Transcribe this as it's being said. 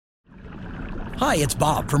Hi, it's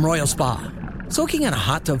Bob from Royal Spa. Soaking in a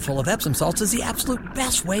hot tub full of Epsom salts is the absolute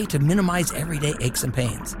best way to minimize everyday aches and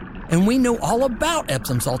pains. And we know all about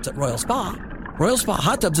Epsom salts at Royal Spa. Royal Spa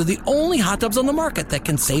hot tubs are the only hot tubs on the market that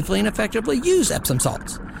can safely and effectively use Epsom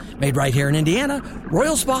salts. Made right here in Indiana,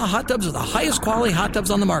 Royal Spa hot tubs are the highest quality hot tubs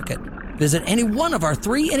on the market. Visit any one of our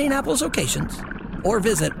 3 Indianapolis locations or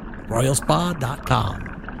visit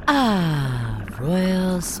royalspa.com. Ah,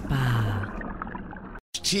 Royal Spa.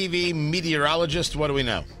 TV meteorologist, what do we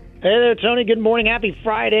know? Hey there, Tony. Good morning. Happy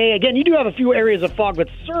Friday. Again, you do have a few areas of fog, but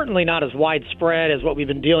certainly not as widespread as what we've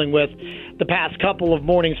been dealing with the past couple of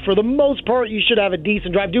mornings. For the most part, you should have a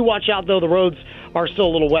decent drive. Do watch out, though. The roads are still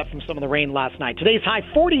a little wet from some of the rain last night. Today's high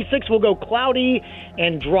 46 will go cloudy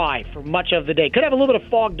and dry for much of the day. Could have a little bit of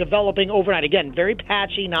fog developing overnight. Again, very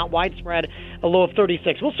patchy, not widespread, a low of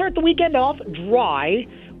 36. We'll start the weekend off dry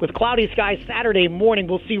with cloudy skies. Saturday morning,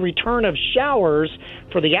 we'll see return of showers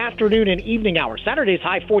for the afternoon and evening hours. Saturday's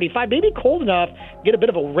high 45, maybe cold enough, get a bit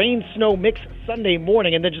of a rain-snow mix Sunday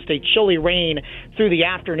morning, and then just a chilly rain through the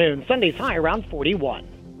afternoon. Sunday's high around 41.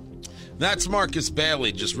 That's Marcus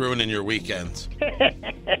Bailey just ruining your weekend. That's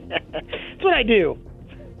what I do.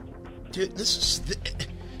 Dude,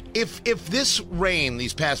 if this rain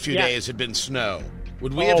these past few days had been snow,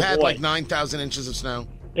 would we have had like 9,000 inches of snow?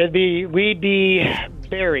 We'd be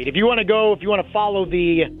buried. If you want to follow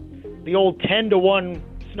the old 10-to-1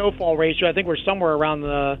 snowfall ratio, I think we're somewhere around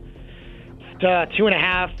the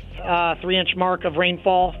 2.5, 3-inch mark of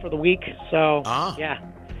rainfall for the week. So, yeah.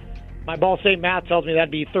 My Ball State math tells me that'd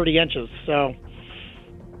be 30 inches. So,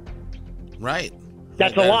 right.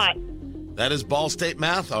 That's a lot. That is Ball State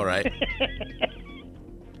math, all right.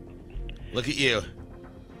 Look at you.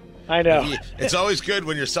 I know. It's always good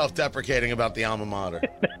when you're self-deprecating about the alma mater.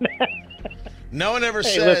 No one ever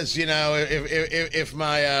says, you know, if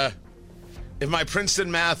my Princeton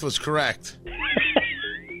math was correct.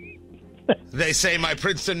 They say my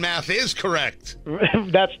Princeton math is correct.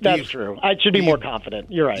 That's true. I should be more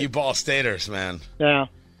confident. You're right. You Ball Staters, man. Yeah.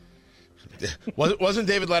 Wasn't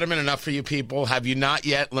David Letterman enough for you people? Have you not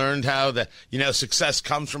yet learned how success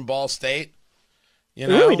comes from Ball State? You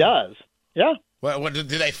know? It really does. Yeah. What do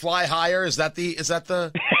they fly higher? Is that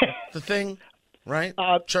the thing? Right?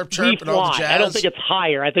 Chirp, chirp, we and all the fly. jazz? I don't think it's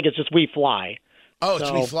higher. I think it's just we fly. Oh,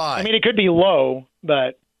 it's we fly. I mean, it could be low,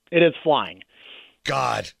 but it is flying.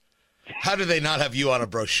 God. How do they not have you on a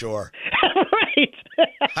brochure? Right.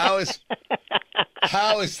 How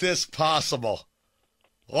is this possible?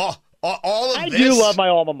 All of I this. do love my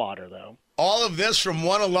alma mater, though. All of this from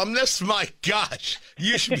one alumnus? My gosh.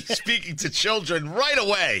 You should be speaking to children right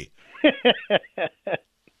away.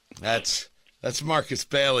 That's Marcus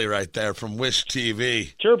Bailey right there from Wish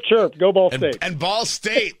TV. Chirp, chirp. Go Ball State. And Ball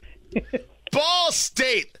State. Ball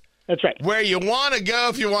State. That's right. Where you want to go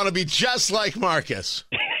if you want to be just like Marcus.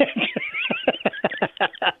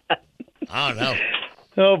 I don't know.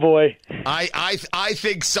 Oh, boy. I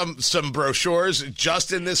think some brochures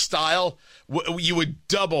just in this style, you would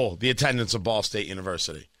double the attendance of Ball State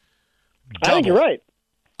University. I think you're right.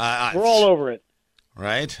 We're all over it.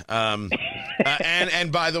 Right? And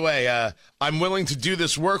by the way, I'm willing to do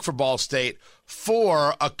this work for Ball State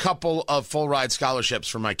for a couple of full ride scholarships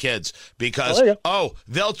for my kids because,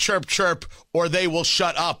 they'll chirp, chirp, or they will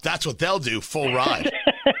shut up. That's what they'll do, full ride.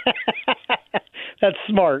 That's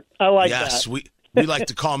smart. I like that. Yes, we like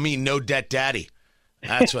to call me No Debt Daddy.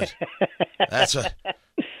 That's what.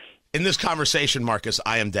 In this conversation, Marcus,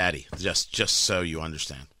 I am daddy, just so you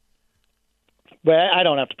understand. But I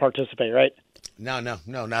don't have to participate, right? No,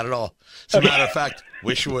 not at all. As a matter of fact,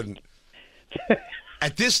 wish you wouldn't.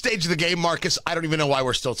 At this stage of the game, Marcus, I don't even know why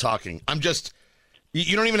we're still talking.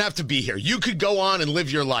 You don't even have to be here. You could go on and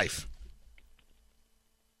live your life.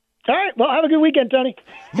 All right. Well, have a good weekend, Tony.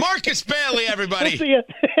 Marcus Bailey, everybody. We'll see you.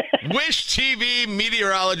 Wish TV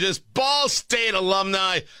meteorologist, Ball State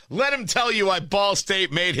alumni. Let him tell you why Ball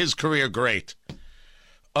State made his career great.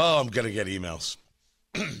 Oh, I'm going to get emails.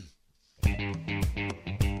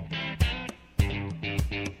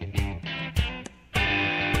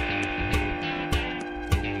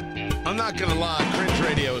 I'm not going to lie, cringe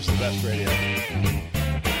radio is the best radio.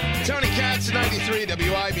 Tony Katz, 93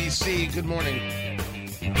 WIBC. Good morning.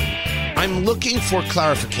 I'm looking for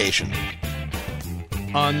clarification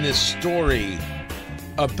on this story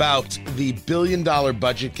about the billion-dollar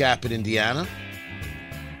budget gap in Indiana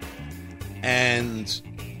and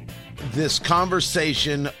this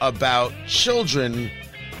conversation about children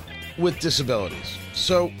with disabilities.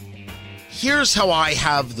 So here's how I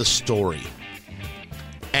have the story.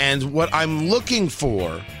 And what I'm looking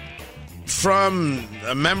for from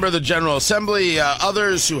a member of the General Assembly,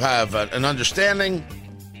 others who have an understanding,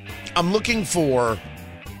 I'm looking for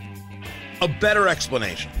a better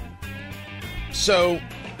explanation. So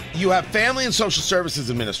you have Family and Social Services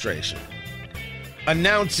Administration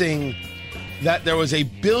announcing that there was a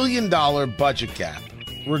 $1 billion budget gap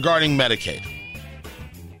regarding Medicaid.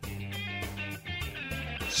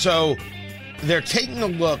 So they're taking a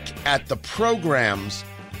look at the programs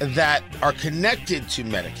that are connected to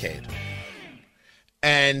Medicaid.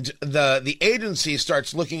 And the agency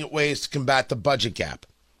starts looking at ways to combat the budget gap.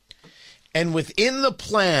 And within the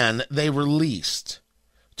plan they released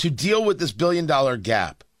to deal with this $1 billion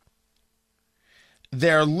gap,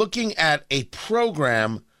 they're looking at a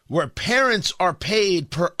program where parents are paid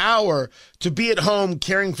per hour to be at home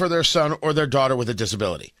caring for their son or their daughter with a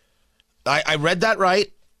disability. I read that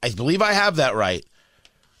right. I believe I have that right.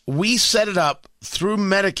 We set it up through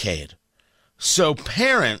Medicaid so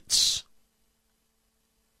parents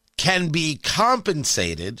can be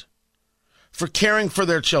compensated for caring for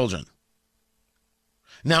their children.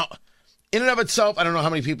 Now, in and of itself, I don't know how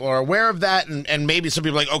many people are aware of that, and maybe some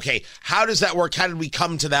people are like, okay, how does that work? How did we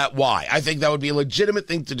come to that? Why? I think that would be a legitimate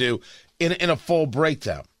thing to do in a full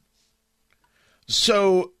breakdown.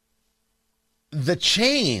 So the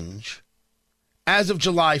change, as of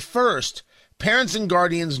July 1st, parents and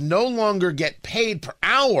guardians no longer get paid per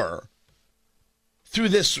hour through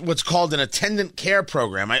this, what's called an attendant care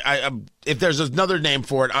program. If there's another name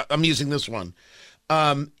for it, I'm using this one.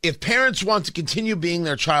 If parents want to continue being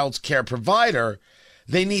their child's care provider,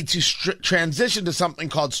 they need to transition to something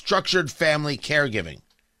called structured family caregiving.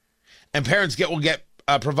 And parents will get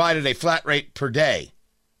provided a flat rate per day.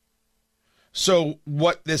 So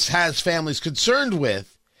what this has families concerned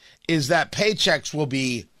with is that paychecks will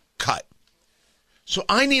be cut. So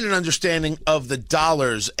I need an understanding of the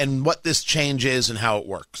dollars and what this change is and how it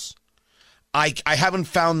works. I haven't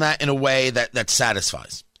found that in a way that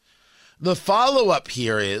satisfies. The follow-up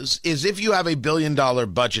here is if you have a $1 billion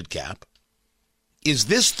budget gap, is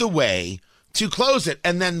this the way to close it?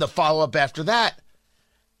 And then the follow-up after that,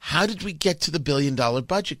 how did we get to the $1 billion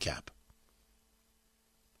budget gap?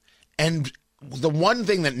 And the one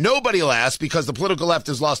thing that nobody will ask, because the political left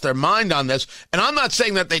has lost their mind on this, and I'm not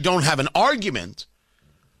saying that they don't have an argument,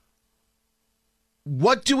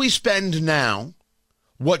 what do we spend now?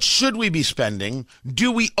 What should we be spending?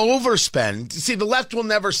 Do we overspend? See, the left will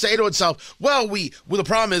never say to itself, well, the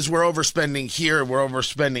problem is we're overspending here, we're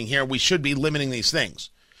overspending here, we should be limiting these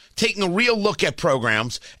things. Taking a real look at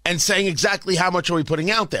programs and saying exactly how much are we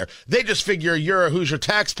putting out there. They just figure you're a Hoosier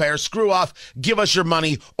taxpayer, screw off, give us your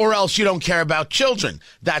money, or else you don't care about children.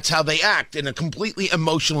 That's how they act, in a completely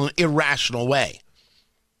emotional and irrational way.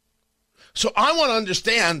 So I want to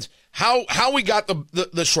understand how we got the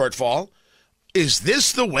shortfall. Is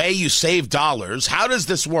this the way you save dollars? How does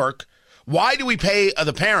this work? Why do we pay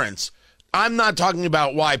the parents? I'm not talking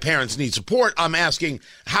about why parents need support. I'm asking,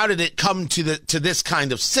 how did it come to this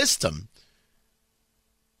kind of system?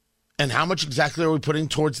 And how much exactly are we putting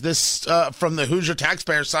towards this from the Hoosier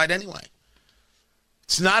taxpayer side anyway?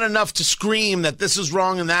 It's not enough to scream that this is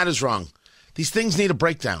wrong and that is wrong. These things need a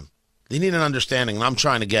breakdown. They need an understanding, and I'm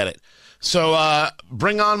trying to get it. So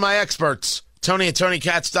bring on my experts. Tony at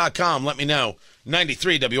TonyKatz.com. Let me know.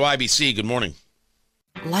 93 WIBC. Good morning.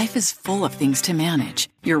 Life is full of things to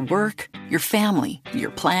manage. Your work, your family,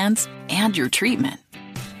 your plans, and your treatment.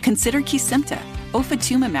 Consider Kesimpta,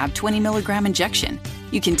 ofatumumab 20 milligram injection.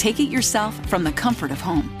 You can take it yourself from the comfort of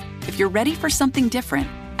home. If you're ready for something different,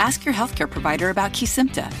 ask your healthcare provider about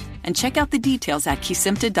Kesimpta and check out the details at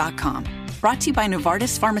Kesimpta.com. Brought to you by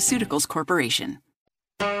Novartis Pharmaceuticals Corporation.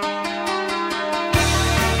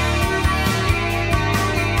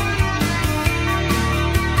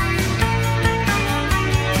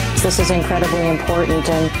 This is incredibly important,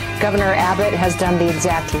 and Governor Abbott has done the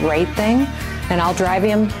exact right thing, and I'll drive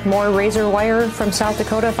him more razor wire from South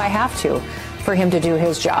Dakota if I have to for him to do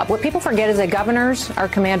his job. What people forget is that governors are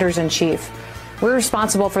commanders-in-chief. We're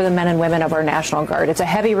responsible for the men and women of our National Guard. It's a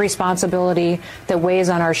heavy responsibility that weighs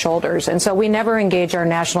on our shoulders, and so we never engage our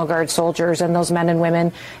National Guard soldiers and those men and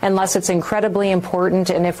women unless it's incredibly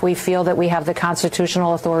important and if we feel that we have the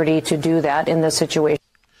constitutional authority to do that in this situation.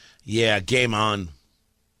 Yeah, game on.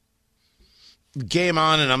 Game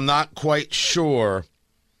on, and I'm not quite sure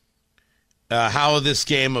how this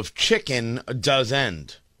game of chicken does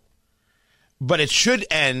end. But it should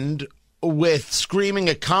end with screaming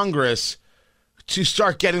at Congress to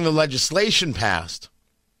start getting the legislation passed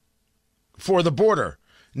for the border.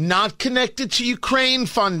 Not connected to Ukraine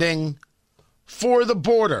funding, for the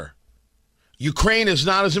border. Ukraine is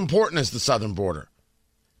not as important as the southern border.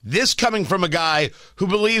 This coming from a guy who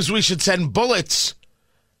believes we should send bullets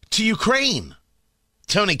to Ukraine.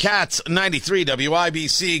 Tony Katz, 93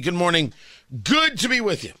 WIBC. Good morning. Good to be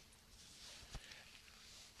with you.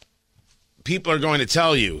 People are going to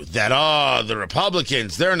tell you that, the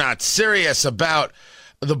Republicans, they're not serious about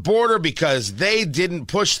the border because they didn't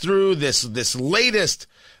push through this latest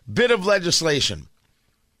bit of legislation.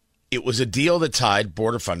 It was a deal that tied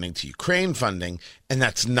border funding to Ukraine funding, and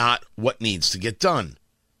that's not what needs to get done.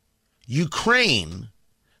 Ukraine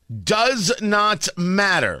does not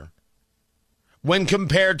matter when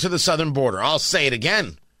compared to the southern border. I'll say it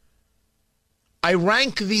again. I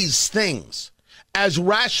rank these things as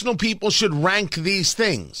rational people should rank these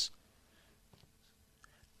things.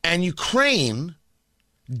 And Ukraine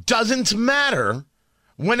doesn't matter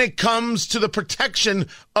when it comes to the protection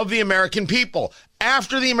of the American people.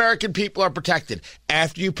 After the American people are protected,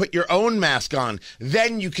 after you put your own mask on,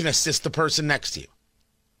 then you can assist the person next to you.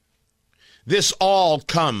 This all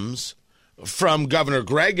comes from Governor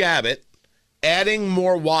Greg Abbott adding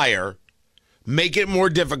more wire, make it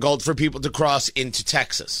more difficult for people to cross into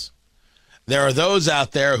Texas. There are those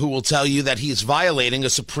out there who will tell you that he's violating a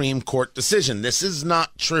Supreme Court decision. This is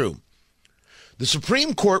not true. The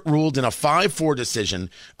Supreme Court ruled in a 5-4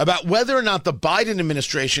 decision about whether or not the Biden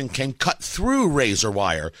administration can cut through razor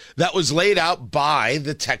wire that was laid out by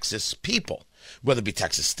the Texas people, whether it be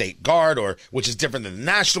Texas State Guard, or which is different than the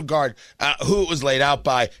National Guard, who it was laid out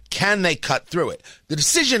by. Can they cut through it? The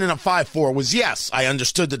decision in a 5-4 was yes. I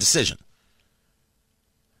understood the decision.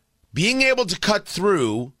 Being able to cut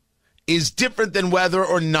through is different than whether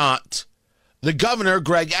or not the governor,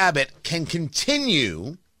 Greg Abbott, can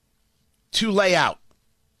continue to lay out.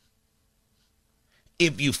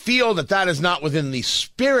 If you feel that that is not within the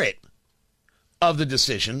spirit of the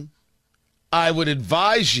decision, I would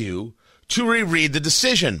advise you to reread the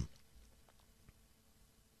decision.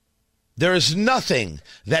 There is nothing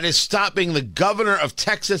that is stopping the governor of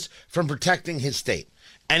Texas from protecting his state.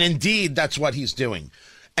 And indeed, that's what he's doing.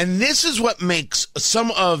 And this is what makes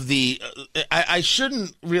some of the... I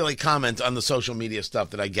shouldn't really comment on the social media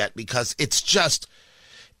stuff that I get because it's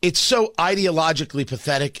so ideologically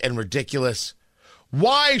pathetic and ridiculous.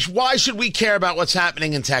 Why should we care about what's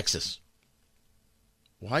happening in Texas?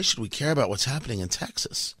 Why should we care about what's happening in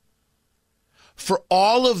Texas? For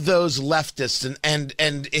all of those leftists, and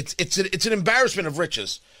it's an embarrassment of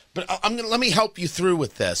riches. But let me help you through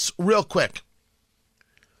with this real quick.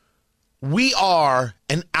 We are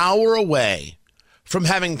an hour away from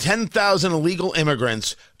having 10,000 illegal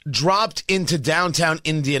immigrants dropped into downtown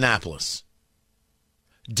Indianapolis,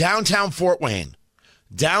 downtown Fort Wayne,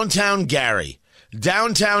 downtown Gary,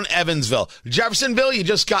 downtown Evansville. Jeffersonville, you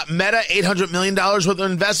just got Meta $800 million worth of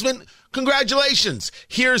investment. Congratulations.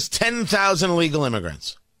 Here's 10,000 illegal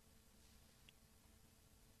immigrants.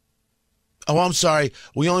 Oh, I'm sorry.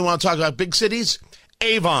 We only want to talk about big cities?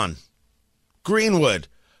 Avon, Greenwood.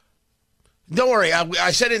 Don't worry,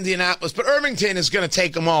 I said Indianapolis, but Irvington is going to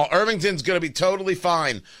take them all. Irvington's going to be totally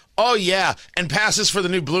fine. Oh, yeah, and passes for the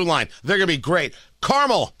new Blue Line. They're going to be great.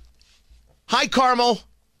 Carmel. Hi, Carmel.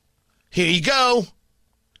 Here you go.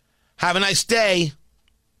 Have a nice day.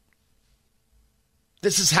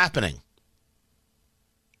 This is happening.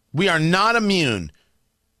 We are not immune.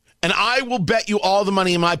 And I will bet you all the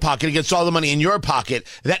money in my pocket against all the money in your pocket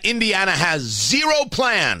that Indiana has zero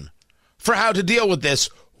plan for how to deal with this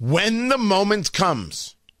when the moment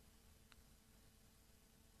comes.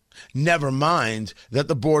 Never mind that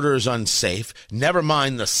the border is unsafe. Never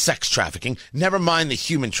mind the sex trafficking. Never mind the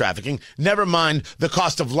human trafficking. Never mind the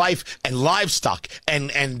cost of life and livestock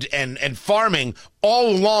and farming all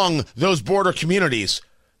along those border communities.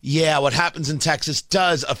 Yeah, what happens in Texas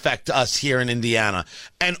does affect us here in Indiana.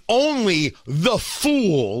 And only the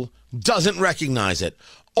fool doesn't recognize it.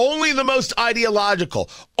 Only the most ideological,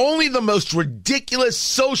 only the most ridiculous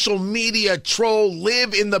social media troll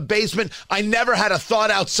live in the basement. I never had a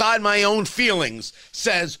thought outside my own feelings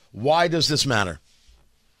says, why does this matter?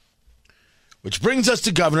 Which brings us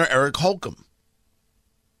to Governor Eric Holcomb.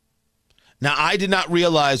 Now, I did not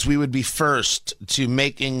realize we would be first to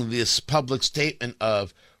making this public statement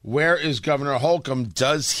of where is Governor Holcomb?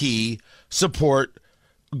 Does he support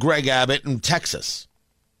Greg Abbott in Texas?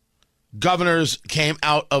 Governors came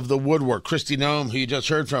out of the woodwork. Kristi Noem, who you just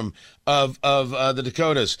heard from, of the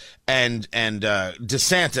Dakotas, and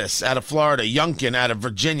DeSantis out of Florida, Youngkin out of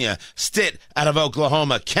Virginia, Stitt out of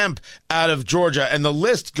Oklahoma, Kemp out of Georgia, and the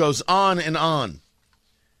list goes on and on.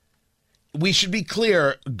 We should be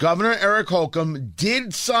clear, Governor Eric Holcomb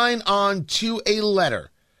did sign on to a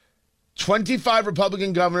letter, 25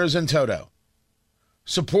 Republican governors in toto,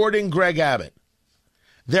 supporting Greg Abbott.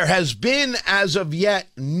 There has been, as of yet,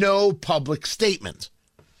 no public statement.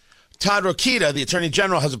 Todd Rokita, the Attorney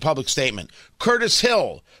General, has a public statement. Curtis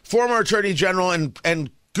Hill, former Attorney General and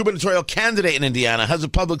gubernatorial candidate in Indiana, has a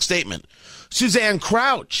public statement. Suzanne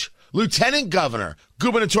Crouch, Lieutenant Governor,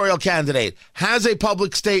 gubernatorial candidate, has a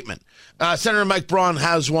public statement. Senator Mike Braun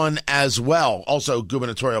has one as well, also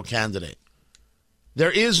gubernatorial candidate.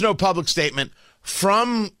 There is no public statement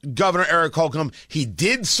from Governor Eric Holcomb. He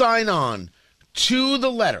did sign on to the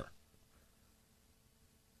letter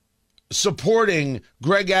supporting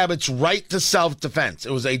Greg Abbott's right to self-defense.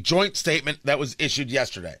 It was a joint statement that was issued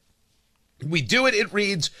yesterday. We do it, it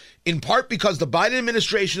reads, in part because the Biden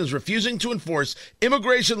administration is refusing to enforce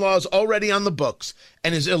immigration laws already on the books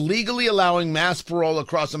and is illegally allowing mass parole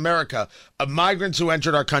across America of migrants who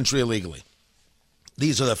entered our country illegally.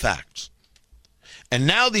 These are the facts. And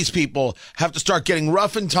now these people have to start getting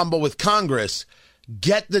rough and tumble with Congress.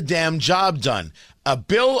 Get the damn job done. A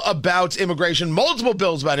bill about immigration, multiple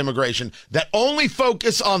bills about immigration that only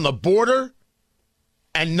focus on the border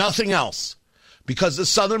and nothing else, because the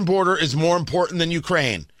southern border is more important than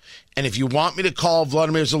Ukraine. And if you want me to call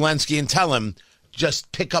Vladimir Zelensky and tell him,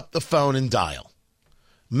 just pick up the phone and dial.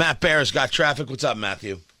 Matt Bear's got traffic. What's up,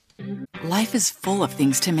 Matthew? Life is full of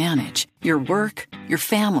things to manage. Your work, your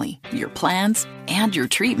family, your plans, and your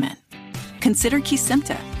treatment. Consider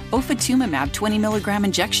Kesimpta, ofatumumab 20 milligram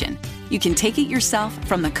injection. You can take it yourself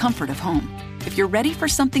from the comfort of home. If you're ready for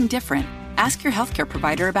something different, ask your healthcare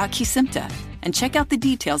provider about Kesimpta and check out the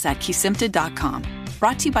details at kesimpta.com.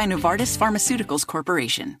 Brought to you by Novartis Pharmaceuticals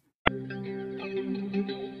Corporation.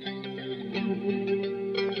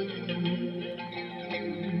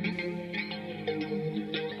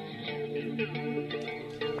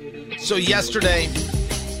 So yesterday,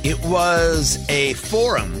 it was a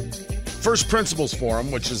forum, First Principles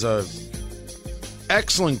Forum, which is a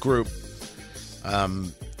excellent group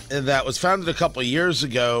that was founded a couple of years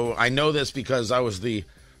ago. I know this because I was the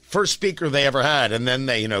first speaker they ever had, and then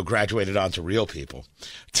they, graduated on to real people.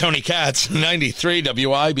 Tony Katz, 93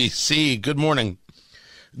 WIBC. Good morning.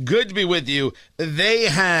 Good to be with you. They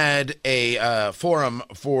had a forum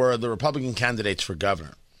for the Republican candidates for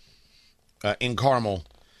governor in Carmel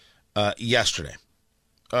yesterday.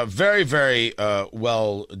 A very, very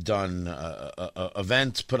well done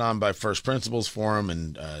event put on by First Principles Forum,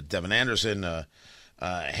 and Devin Anderson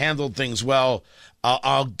handled things well.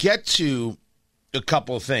 I'll get to a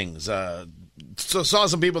couple of things. So saw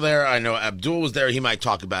some people there. I know Abdul was there. He might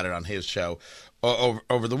talk about it on his show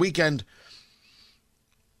over the weekend.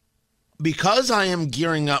 Because I am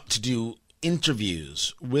gearing up to do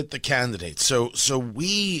interviews with the candidates, so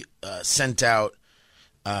we sent out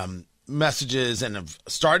messages and have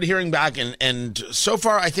started hearing back, and so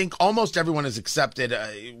far I think almost everyone has accepted.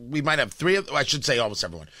 We might have almost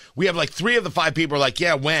everyone. We have like 3 of the 5 people are like,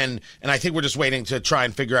 yeah, when, and I think we're just waiting to try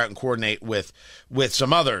and figure out and coordinate with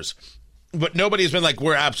some others. But nobody's been like,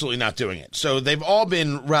 we're absolutely not doing it. So they've all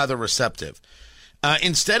been rather receptive.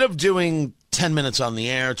 Instead of doing 10 minutes on the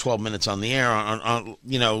air, 12 minutes on the air, on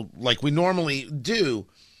like we normally do,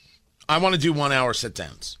 I want to do 1 hour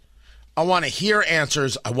sit-downs. I want to hear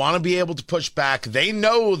answers. I want to be able to push back. They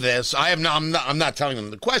know this. I'm not telling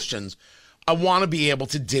them the questions. I want to be able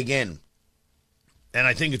to dig in. And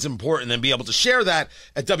I think it's important and be able to share that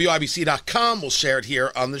at WIBC.com. We'll share it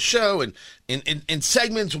here on the show, and in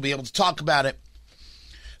segments we'll be able to talk about it.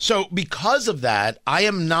 So because of that, I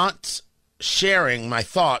am not sharing my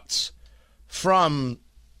thoughts from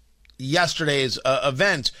yesterday's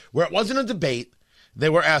event, where it wasn't a debate. They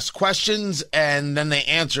were asked questions, and then they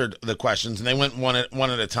answered the questions, and they went one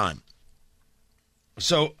at a time.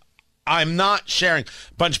 So I'm not sharing.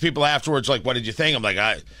 A bunch of people afterwards like, what did you think? I'm like,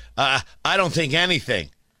 I don't think anything.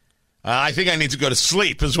 I think I need to go to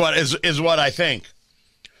sleep is what I think.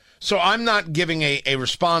 So I'm not giving a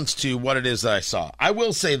response to what it is that I saw. I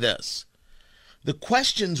will say this. The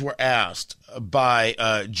questions were asked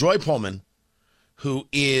by Joy Pullman, who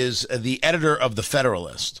is the editor of The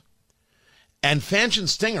Federalist, and Fanchon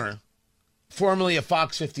Stinger, formerly of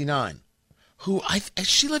Fox 59, who is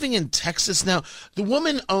she living in Texas now? The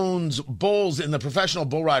woman owns bulls in the Professional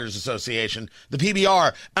Bull Riders Association, the PBR.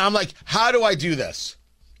 And I'm like, how do I do this?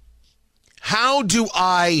 How?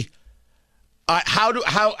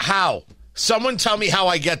 Someone tell me how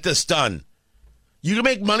I get this done. You can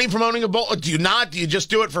make money from owning a bull. Do you not? Do you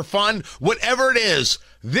just do it for fun? Whatever it is,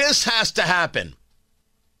 this has to happen.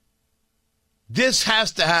 This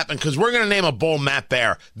has to happen because we're going to name a bull Matt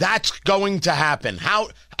Bear. That's going to happen. How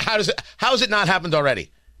has it not happened already?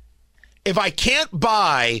 If I can't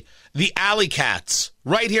buy the Alley Cats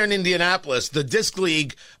right here in Indianapolis, the Disc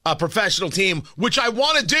League professional team, which I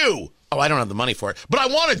want to do. Oh, I don't have the money for it, but I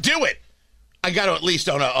want to do it. I got to at least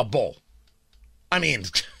own a bull. I mean,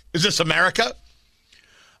 Is this America?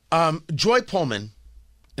 Joy Pullman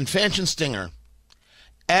and Fanchon Stinger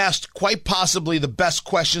asked quite possibly the best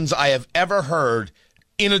questions I have ever heard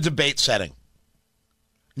in a debate setting.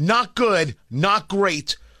 Not good, not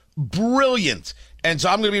great, brilliant. And so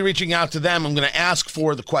I'm going to be reaching out to them. I'm going to ask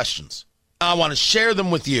for the questions. I want to share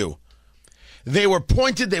them with you. They were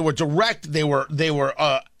pointed, they were direct, they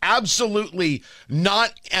were absolutely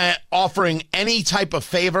not offering any type of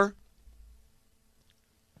favor.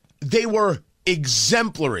 They were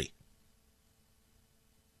exemplary.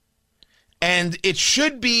 And it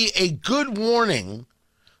should be a good warning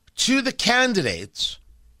to the candidates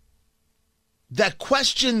that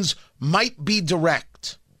questions might be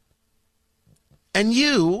direct. And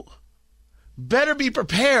you better be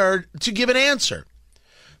prepared to give an answer.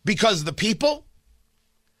 Because the people,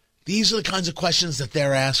 these are the kinds of questions that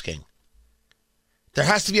they're asking. There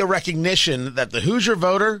has to be a recognition that the Hoosier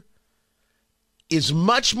voter is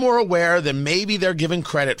much more aware than maybe they're given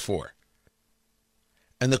credit for.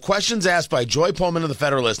 And the questions asked by Joy Pullman of the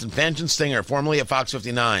Federalist and Fanchon Stinger, formerly at Fox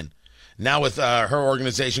 59, now with her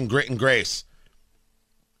organization Grit and Grace,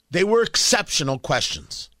 they were exceptional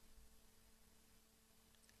questions.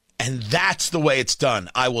 And that's the way it's done.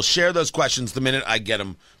 I will share those questions the minute I get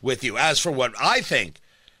them with you. As for what I think,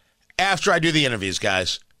 after I do the interviews,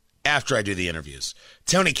 guys, after I do the interviews.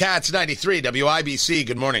 Tony Katz, 93 WIBC,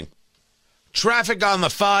 good morning. Traffic on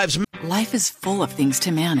the fives. Life is full of things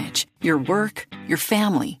to manage. Your work, your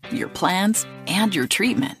family, your plans, and your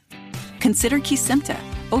treatment. Consider Kesimpta,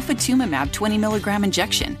 ofatumumab 20 milligram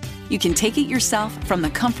injection. You can take it yourself from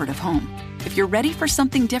the comfort of home. If you're ready for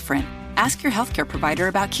something different, ask your healthcare provider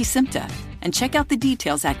about Kesimpta and check out the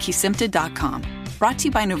details at Kesimpta.com. Brought to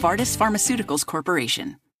you by Novartis Pharmaceuticals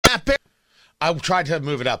Corporation. I tried to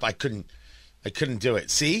move it up. I couldn't do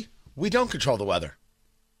it. See? We don't control the weather.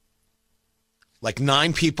 Like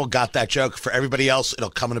 9 people got that joke. For everybody else, it'll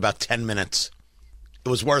come in about 10 minutes. It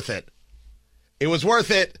was worth it. It was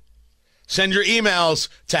worth it. Send your emails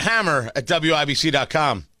to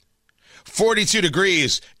hammer@wibc.com. 42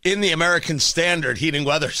 degrees in the American Standard Heating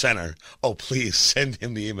Weather Center. Oh, please send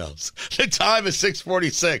him the emails. The time is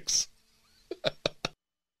 6:46.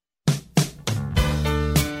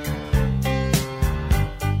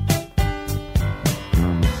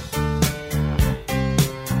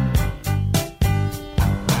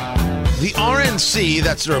 The RNC,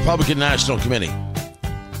 that's the Republican National Committee,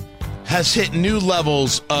 has hit new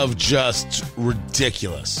levels of just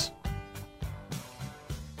ridiculous.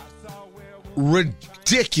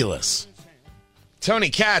 Ridiculous. Tony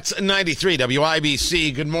Katz, 93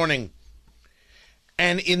 WIBC, good morning.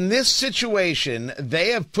 And in this situation, they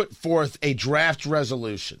have put forth a draft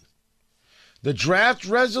resolution. The draft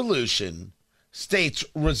resolution states,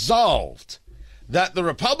 resolved, that the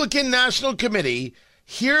Republican National Committee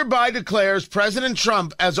hereby declares President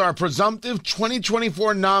Trump as our presumptive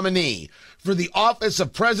 2024 nominee for the office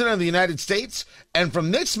of President of the United States, and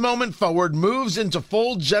from this moment forward moves into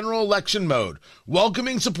full general election mode,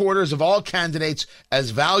 welcoming supporters of all candidates as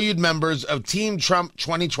valued members of Team Trump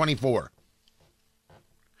 2024.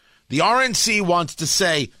 The RNC wants to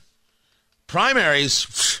say,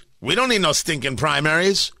 primaries, we don't need no stinking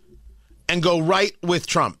primaries, and go right with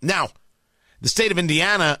Trump. Now, the state of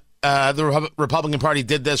Indiana, the Republican Party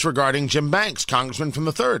did this regarding Jim Banks, congressman from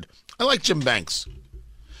the 3rd. I like Jim Banks.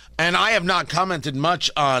 And I have not commented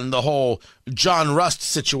much on the whole John Rust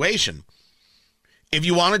situation. If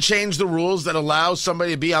you want to change the rules that allow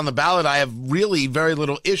somebody to be on the ballot, I have really very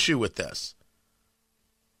little issue with this.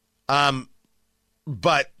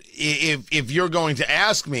 But if you're going to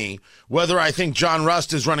ask me whether I think John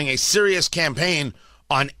Rust is running a serious campaign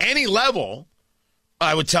on any level,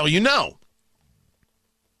 I would tell you no.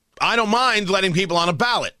 I don't mind letting people on a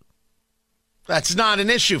ballot. That's not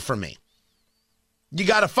an issue for me. You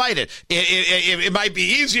got to fight it. It might be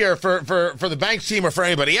easier for the Banks team or for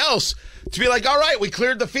anybody else to be like, all right, we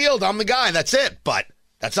cleared the field. I'm the guy. That's it. But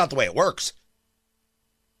that's not the way it works.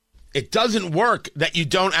 It doesn't work that you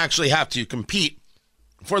don't actually have to compete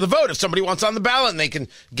for the vote. If somebody wants on the ballot and they can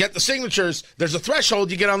get the signatures, there's a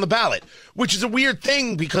threshold, you get on the ballot, which is a weird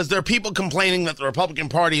thing because there are people complaining that the Republican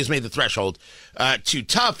Party has made the threshold too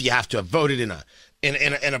tough. You have to have voted in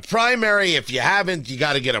a primary. If you haven't, you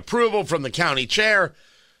got to get approval from the county chair.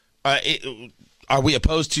 Are we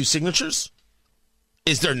opposed to signatures?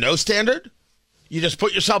 Is there no standard? You just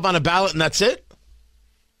put yourself on a ballot and that's it?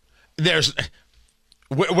 There's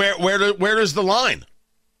where does the line?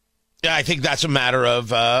 I think that's a matter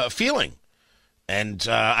of feeling. And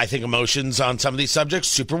I think emotions on some of these subjects,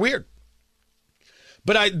 super weird.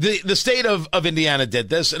 But the state of Indiana did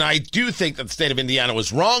this, and I do think that the state of Indiana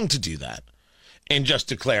was wrong to do that. in just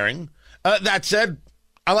declaring. That said,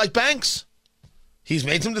 I like Banks. He's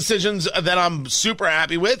made some decisions that I'm super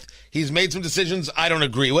happy with. He's made some decisions I don't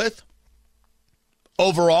agree with.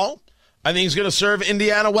 Overall, I think he's going to serve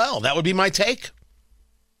Indiana well. That would be my take.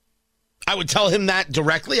 I would tell him that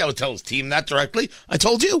directly. I would tell his team that directly. I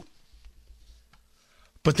told you.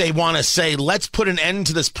 But they want to say, let's put an end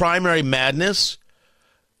to this primary madness.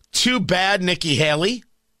 Too bad, Nikki Haley.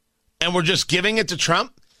 And we're just giving it to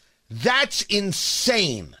Trump. That's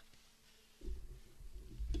insane.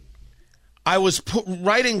 I was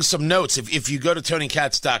writing some notes. If you go to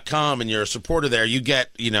TonyKatz.com and you're a supporter there, you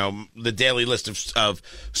get, the daily list of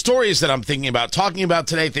stories that I'm thinking about, talking about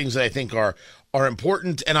today, things that I think are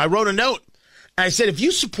important. And I wrote a note. And I said, if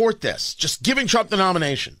you support this, just giving Trump the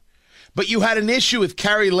nomination, but you had an issue with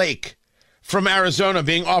Carrie Lake from Arizona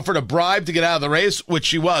being offered a bribe to get out of the race, which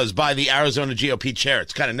she was by the Arizona GOP chair.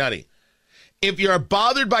 It's kind of nutty. If you're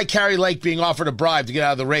bothered by Carrie Lake being offered a bribe to get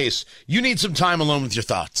out of the race, you need some time alone with your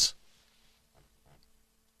thoughts.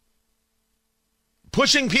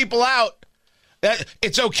 Pushing people out.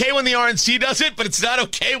 It's okay when the RNC does it, but it's not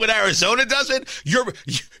okay when Arizona does it.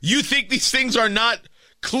 You think these things are not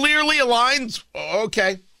clearly aligned?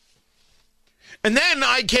 Okay. And then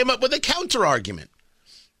I came up with a counter argument.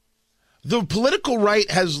 The political right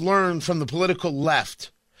has learned from the political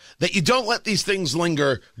left that you don't let these things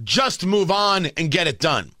linger, just move on and get it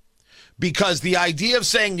done. Because the idea of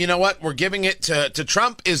saying, you know what, we're giving it to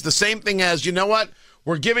Trump is the same thing as, you know what,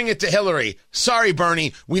 we're giving it to Hillary. Sorry,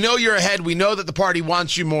 Bernie. We know you're ahead. We know that the party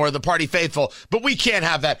wants you more, the party faithful, but we can't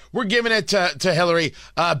have that. We're giving it to Hillary.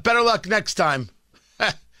 Better luck next time.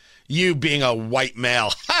 You being a white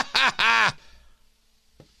male.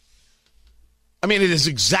 I mean, it is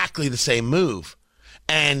exactly the same move.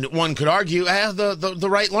 And one could argue, the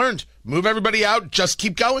right learned. Move everybody out. Just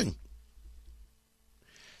keep going.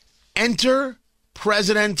 Enter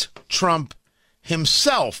President Trump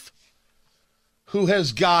himself, who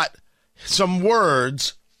has got some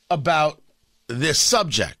words about this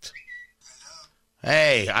subject.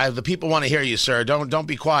 Hey, the people want to hear you, sir. Don't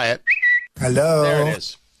be quiet. Hello. There it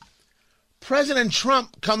is. President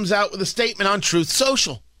Trump comes out with a statement on Truth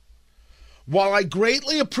Social. While I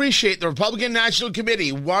greatly appreciate the Republican National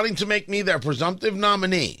Committee wanting to make me their presumptive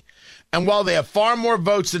nominee, and while they have far more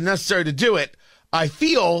votes than necessary to do it, I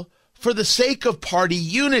feel, for the sake of party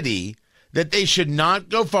unity, that they should not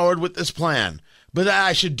go forward with this plan, but that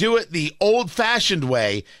I should do it the old-fashioned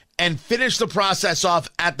way and finish the process off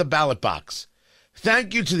at the ballot box.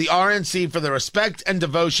 Thank you to the RNC for the respect and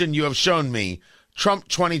devotion you have shown me. Trump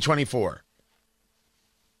 2024.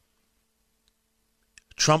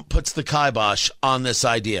 Trump puts the kibosh on this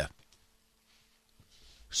idea.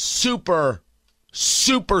 Super,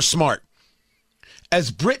 super smart.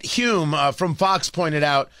 As Britt Hume from Fox pointed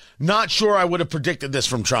out, not sure I would have predicted this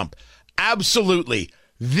from Trump. Absolutely.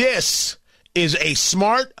 This is a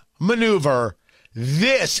smart maneuver.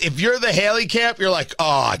 This, if you're the Haley camp, you're like,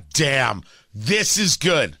 oh, damn, this is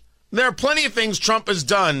good. There are plenty of things Trump has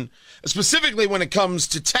done, specifically when it comes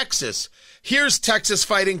to Texas. Here's Texas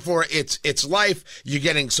fighting for its life. You're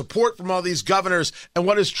getting support from all these governors. And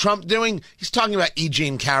what is Trump doing? He's talking about E.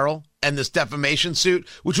 Jean Carroll and this defamation suit,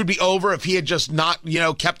 which would be over if he had just not,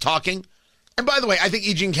 kept talking. And by the way, I think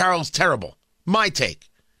E. Jean Carroll's terrible. My take.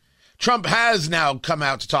 Trump has now come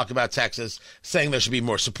out to talk about Texas, saying there should be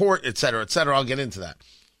more support, et cetera, et cetera. I'll get into that.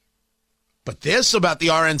 But this about the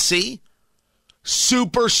RNC,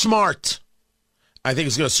 super smart. I think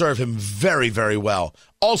it's going to serve him very, very well.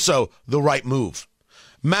 Also, the right move.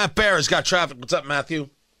 Matt Bear has got traffic. What's up, Matthew?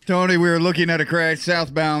 Tony, we're looking at a crash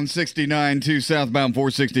southbound 69 to southbound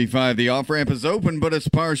 465. The off-ramp is open, but it's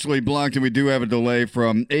partially blocked, and we do have a delay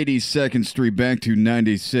from 82nd Street back to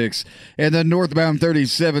 96. And then northbound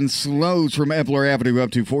 37 slows from Epler Avenue up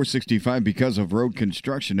to 465 because of road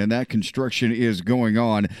construction, and that construction is going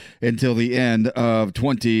on until the end of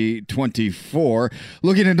 2024.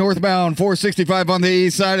 Looking at northbound 465 on the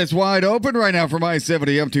east side, it's wide open right now from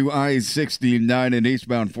I-70 up to I-69, and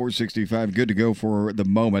eastbound 465 good to go for the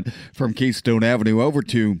moment. From Keystone Avenue over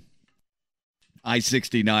to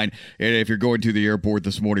I-69. And if you're going to the airport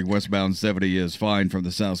this morning, westbound 70 is fine from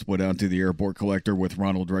the south split out to the airport collector with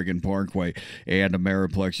Ronald Reagan Parkway and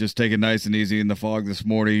Ameriplex. Just take it nice and easy in the fog this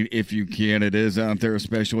morning if you can. It is out there,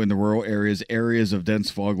 especially in the rural areas of dense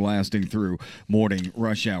fog lasting through morning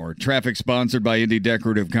rush hour. Traffic sponsored by Indy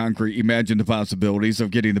Decorative Concrete. Imagine the possibilities of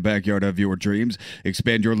getting the backyard of your dreams.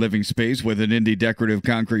 Expand your living space with an Indy Decorative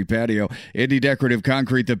Concrete patio. Indy Decorative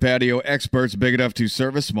Concrete, the patio experts, big enough to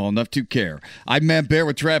service, small enough to care. I'm Matt Bear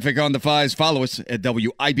with traffic on the 5s. Follow us at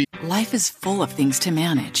WIB. Life is full of things to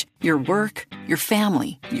manage. Your work, your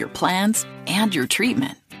family, your plans, and your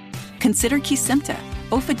treatment. Consider Kesimpta,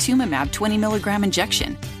 ofatumumab 20 milligram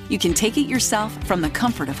injection. You can take it yourself from the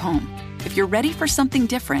comfort of home. If you're ready for something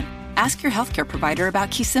different, ask your healthcare provider about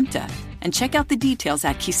Kesimpta and check out the details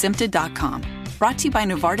at kesimpta.com. Brought to you by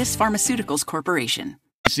Novartis Pharmaceuticals Corporation.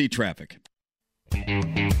 See traffic.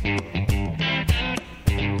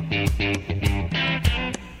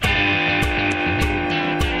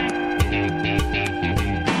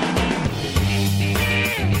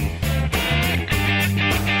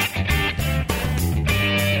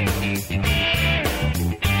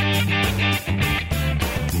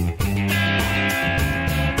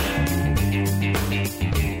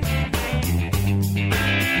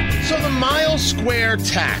 So the mile square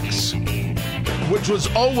tax, which was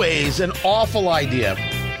always an awful idea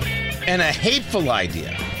and a hateful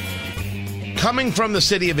idea, coming from the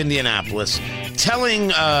city of Indianapolis, telling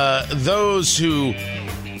those who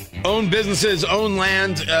own businesses, own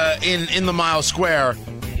land in the mile square,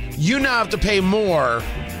 you now have to pay more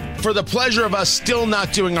for the pleasure of us still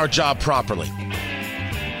not doing our job properly.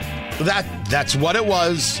 That's what it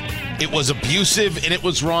was. It was abusive and it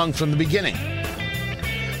was wrong from the beginning.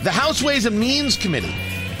 The House Ways and Means Committee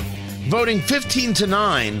voting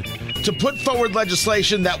 15-9 to put forward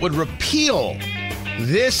legislation that would repeal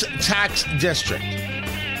this tax district.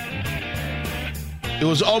 It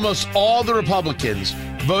was almost all the Republicans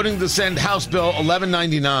voting to send House Bill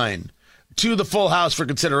 1199 to the full House for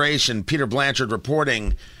consideration. Peter Blanchard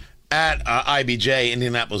reporting at IBJ,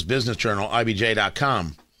 Indianapolis Business Journal,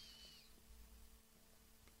 IBJ.com.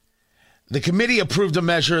 The committee approved a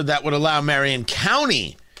measure that would allow Marion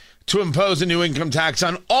County to impose a new income tax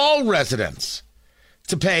on all residents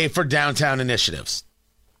to pay for downtown initiatives.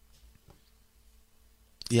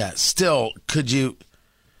 Yeah, still, could you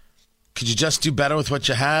just do better with what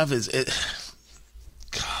you have? Is it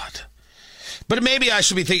God? But maybe I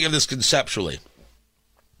should be thinking of this conceptually.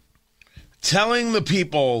 Telling the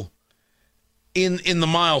people in the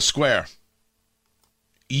mile square,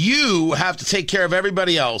 you have to take care of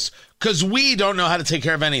everybody else because we don't know how to take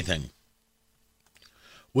care of anything,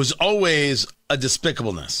 was always a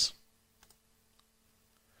despicableness.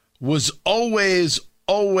 Was always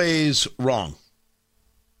wrong.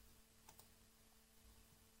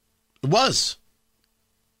 It was.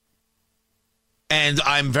 And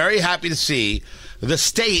I'm very happy to see the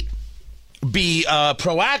state be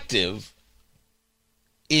proactive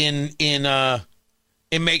in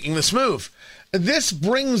making this move. This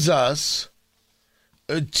brings us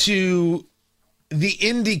to the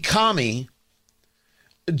indie commie,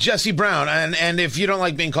 Jesse Brown. And if you don't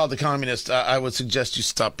like being called a communist, I would suggest you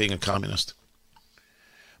stop being a communist.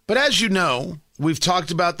 But as you know, we've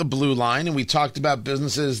talked about the blue line, and we talked about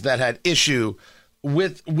businesses that had issue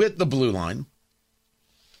with the blue line.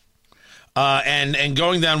 And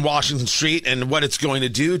going down Washington Street and what it's going to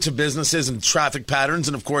do to businesses and traffic patterns.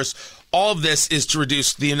 And, of course, all of this is to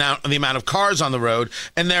reduce the amount of cars on the road,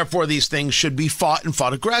 and therefore these things should be fought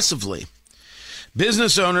aggressively.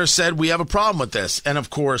 Business owners said, we have a problem with this. And, of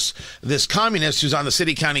course, this communist who's on the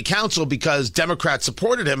city county council because Democrats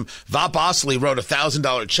supported him, Vop Osley, wrote a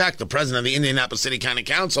 $1,000 check, the president of the Indianapolis City County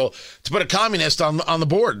Council, to put a communist on the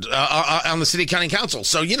board, on the city county council.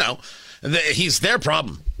 So, he's their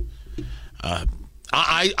problem.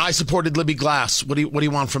 I supported Libby Glass. What do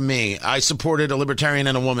you want from me? I supported a libertarian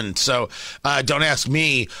and a woman. So don't ask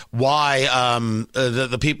me why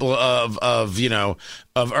the people of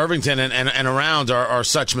Irvington and around are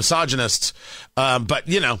such misogynists. But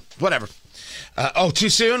whatever. Too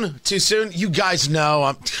soon? Too soon? You guys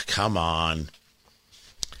know. Come on.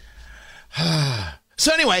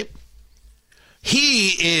 So anyway,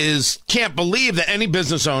 he can't believe that any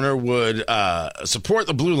business owner would support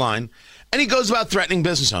the blue line. And he goes about threatening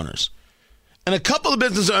business owners. And a couple of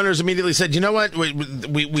business owners immediately said, you know what?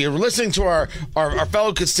 We are listening to our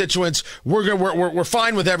fellow constituents. We're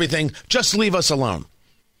fine with everything. Just leave us alone.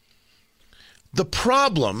 The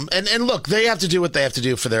problem, and look, they have to do what they have to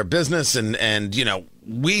do for their business. And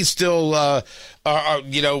we still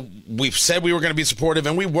we've said we were going to be supportive,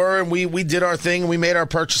 and we were, and we did our thing, and we made our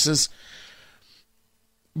purchases.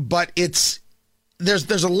 But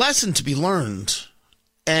there's a lesson to be learned.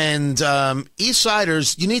 And East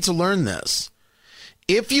Siders, you need to learn this.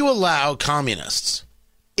 If you allow communists,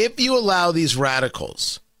 if you allow these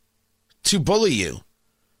radicals to bully you,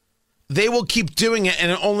 they will keep doing it,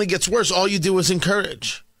 and it only gets worse. All you do is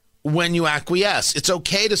encourage when you acquiesce. It's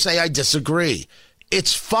okay to say, I disagree.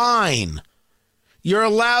 It's fine. You're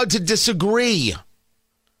allowed to disagree.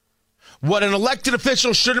 What an elected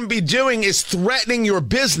official shouldn't be doing is threatening your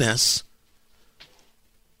business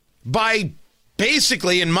by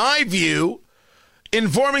basically, in my view,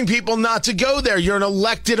 informing people not to go there. You're an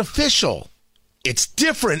elected official. It's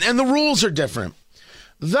different, and the rules are different.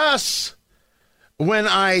 Thus, when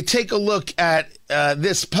I take a look at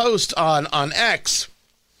this post on X,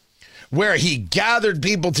 where he gathered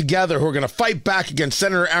people together who are going to fight back against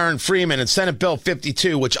Senator Aaron Freeman and Senate Bill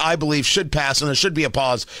 52, which I believe should pass, and there should be a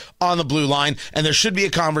pause on the blue line, and there should be a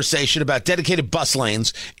conversation about dedicated bus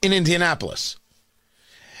lanes in Indianapolis.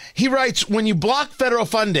 He writes, when you block federal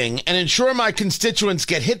funding and ensure my constituents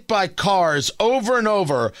get hit by cars over and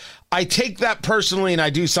over, I take that personally and I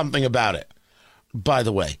do something about it. By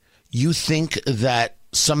the way, you think that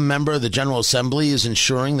some member of the General Assembly is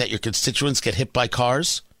ensuring that your constituents get hit by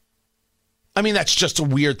cars? I mean, that's just a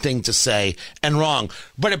weird thing to say and wrong.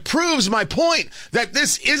 But it proves my point that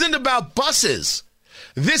this isn't about buses.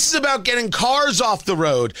 This is about getting cars off the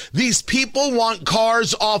road. These people want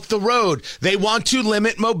cars off the road. They want to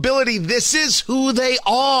limit mobility. This is who they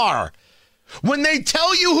are. When they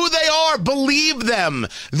tell you who they are, believe them.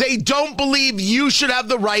 They don't believe you should have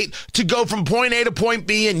the right to go from point A to point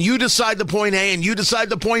B, and you decide the point A and you decide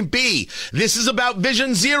the point B. This is about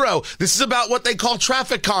Vision Zero. This is about what they call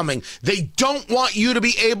traffic calming. They don't want you to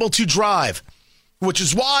be able to drive, which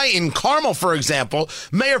is why in Carmel, for example,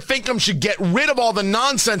 Mayor Finkham should get rid of all the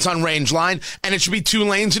nonsense on Range Line, and it should be 2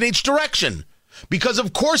 lanes in each direction. Because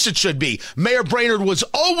of course it should be. Mayor Brainerd was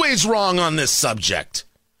always wrong on this subject,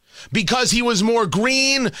 because he was more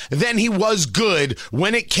green than he was good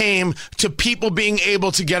when it came to people being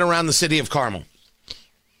able to get around the city of Carmel.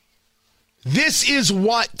 This is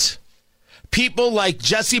what people like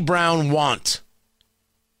Jesse Brown want.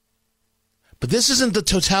 But this isn't the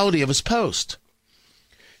totality of his post.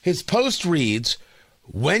 His post reads,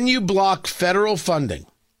 when you block federal funding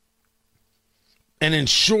and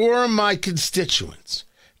ensure my constituents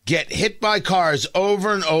get hit by cars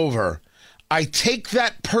over and over, I take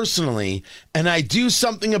that personally and I do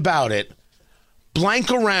something about it.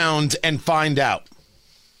 Blank around and find out.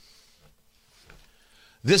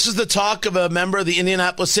 This is the talk of a member of the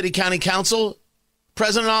Indianapolis City County Council,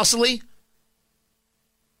 President Ossoly.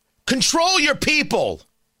 Control your people.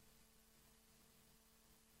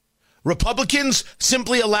 Republicans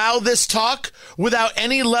simply allow this talk without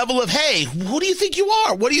any level of, hey, who do you think you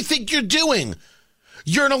are? What do you think you're doing?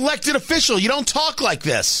 You're an elected official. You don't talk like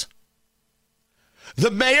this. The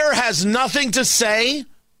mayor has nothing to say.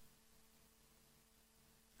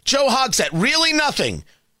 Joe Hogsett, really nothing.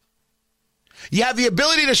 You have the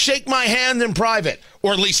ability to shake my hand in private,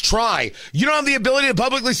 or at least try. You don't have the ability to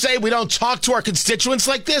publicly say we don't talk to our constituents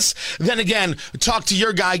like this? Then again, talk to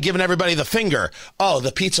your guy giving everybody the finger. Oh,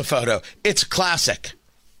 the pizza photo. It's classic.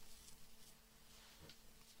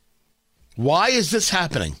 Why is this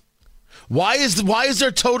happening? Why is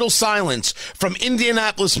there total silence from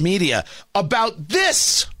Indianapolis media about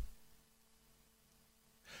this?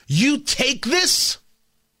 You take this?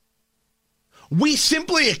 We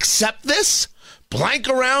simply accept this? Blank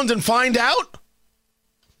around and find out?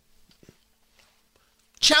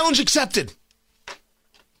 Challenge accepted.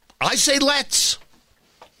 I say let's.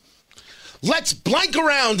 Let's blank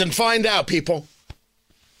around and find out, people.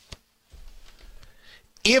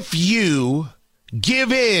 If you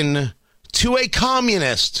give in to a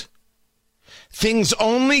communist, things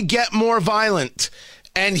only get more violent.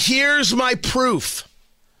 And here's my proof.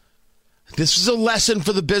 This is a lesson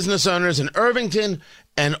for the business owners in Irvington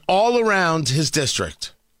and all around his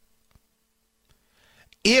district.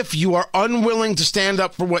 If you are unwilling to stand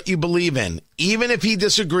up for what you believe in, even if he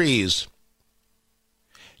disagrees,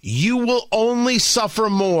 you will only suffer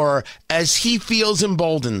more as he feels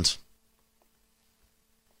emboldened.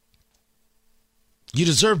 You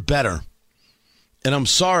deserve better. And I'm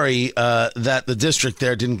sorry that the district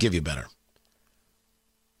there didn't give you better.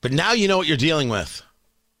 But now you know what you're dealing with.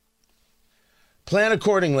 Plan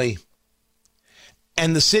accordingly.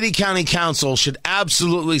 And the city county council should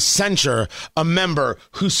absolutely censure a member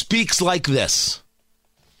who speaks like this.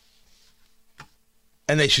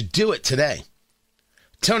 And they should do it today.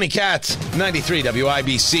 Tony Katz, 93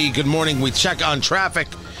 WIBC. Good morning. We check on traffic.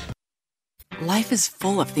 Life is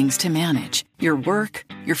full of things to manage. Your work,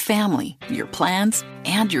 your family, your plans,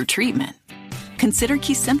 and your treatment. Consider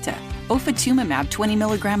Kesimpta, ofatumumab 20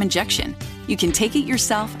 milligram injection. You can take it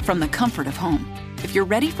yourself from the comfort of home. If you're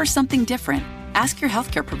ready for something different, ask your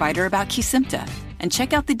healthcare provider about Kesimpta and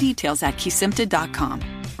check out the details at Kesimpta.com.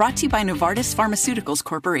 Brought to you by Novartis Pharmaceuticals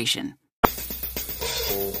Corporation.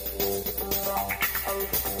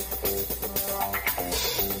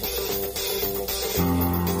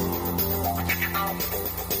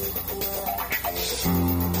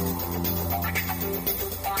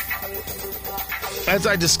 as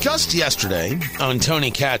I discussed yesterday on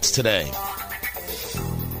Tony Katz Today,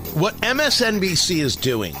 what MSNBC is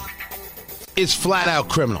doing is flat out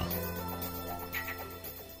criminal.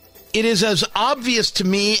 It is as obvious to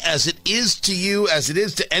me as it is to you, as it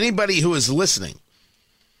is to anybody who is listening,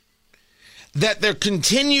 that their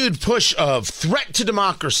continued push of threat to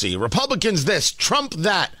democracy, Republicans this, Trump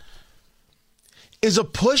that, is a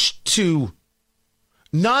push to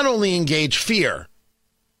not only engage fear,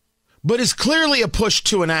 but is clearly a push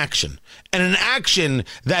to an action, and an action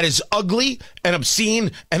that is ugly and obscene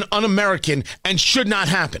and un-American and should not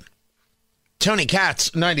happen. Tony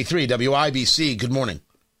Katz, 93 WIBC, good morning.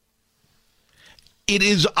 It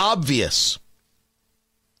is obvious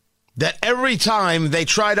that every time they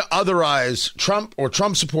try to otherize Trump or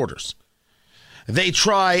Trump supporters, they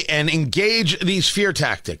try and engage these fear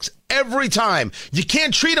tactics. Every time. You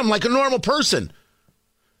can't treat them like a normal person.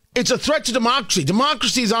 It's a threat to democracy.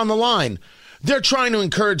 Democracy is on the line. They're trying to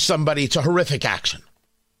encourage somebody to horrific action.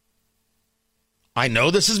 I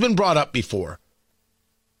know this has been brought up before,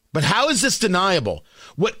 but how is this deniable?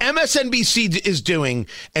 What MSNBC is doing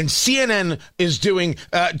and CNN is doing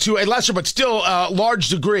to a lesser but still large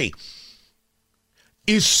degree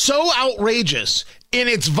is so outrageous in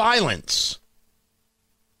its violence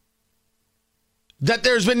that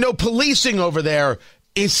there's been no policing over there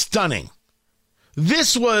is stunning.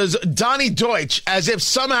 This was Donnie Deutsch, as if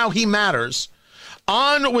somehow he matters,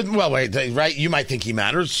 on with, well, wait, right, you might think he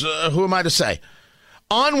matters. Who am I to say?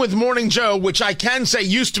 On with Morning Joe, which I can say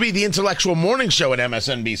used to be the intellectual morning show at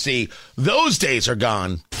MSNBC. Those days are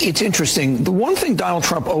gone. It's interesting. The one thing Donald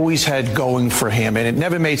Trump always had going for him, and it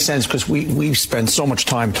never made sense because we've spent so much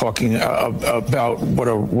time talking about what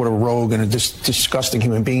a rogue and a disgusting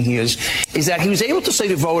human being he is that he was able to say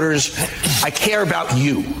to voters, I care about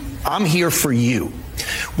you. I'm here for you.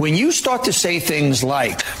 When you start to say things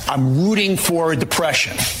like, I'm rooting for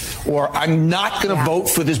depression, or I'm not going to vote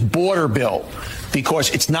for this border bill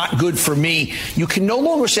because it's not good for me, you can no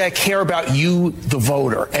longer say, I care about you, the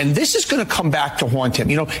voter. And this is going to come back to haunt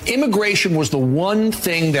him. You know, immigration was the one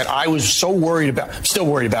thing that I was so worried about, still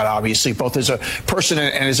worried about, obviously, both as a person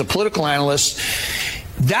and as a political analyst.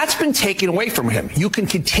 That's been taken away from him. You can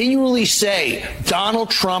continually say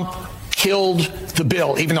Donald Trump killed the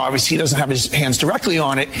bill, even though obviously he doesn't have his hands directly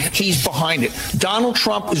on it. He's behind it. Donald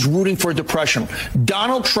Trump is rooting for depression.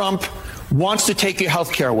 Donald Trump wants to take your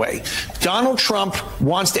health care away. Donald Trump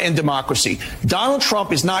wants to end democracy. Donald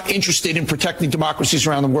Trump is not interested in protecting democracies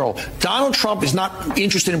around the world. Donald Trump is not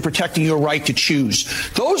interested in protecting your right to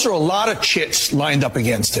choose. Those are a lot of chits lined up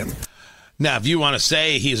against him. Now, if you want to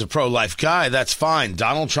say he's a pro-life guy, that's fine.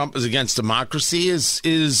 Donald Trump is against democracy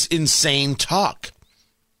is insane talk.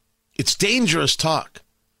 It's dangerous talk.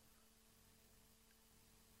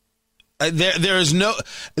 There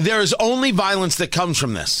is only violence that comes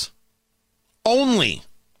from this. Only.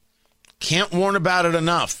 Can't warn about it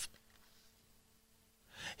enough.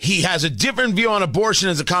 He has a different view on abortion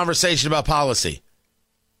as a conversation about policy.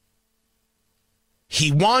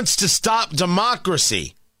 He wants to stop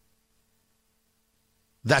democracy.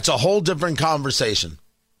 That's a whole different conversation.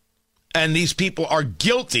 And these people are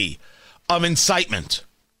guilty of incitement.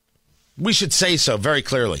 We should say so very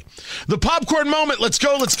clearly. The popcorn moment. Let's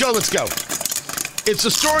go, let's go, let's go. It's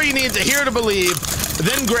a story you need to hear to believe.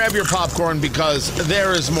 Then grab your popcorn because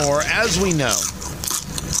there is more. As we know,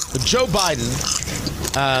 Joe Biden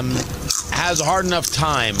has a hard enough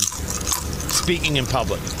time speaking in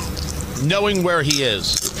public, knowing where he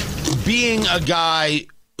is, being a guy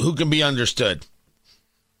who can be understood.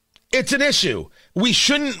 It's an issue. We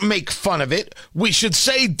shouldn't make fun of it. We should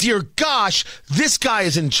say, dear gosh, this guy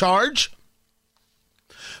is in charge.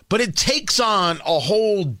 But it takes on a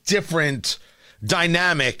whole different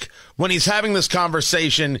dynamic when he's having this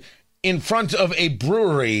conversation in front of a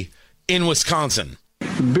brewery in Wisconsin.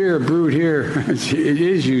 The beer brewed here, it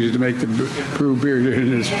is used to make the brew beer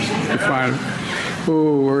in this refinery.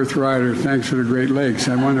 Oh, Earth Rider, thanks for the Great Lakes.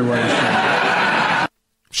 I wonder why it's that.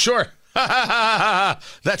 Sure.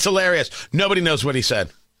 That's hilarious. Nobody knows what he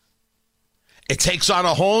said. It takes on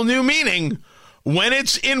a whole new meaning when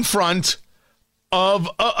it's in front of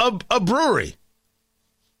a brewery.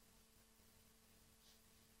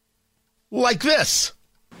 Like this.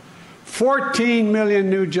 14 million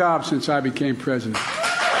new jobs since I became president.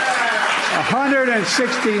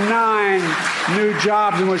 169 new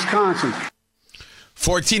jobs in Wisconsin.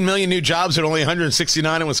 14 million new jobs and only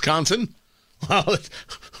 169 in Wisconsin? Well,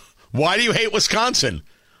 why do you hate Wisconsin?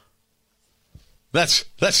 That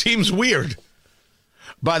seems weird.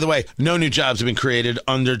 By the way, no new jobs have been created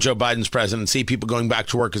under Joe Biden's presidency. People going back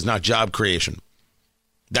to work is not job creation.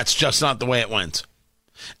 That's just not the way it went.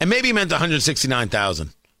 And maybe he meant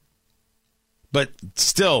 169,000. But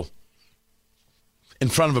still, in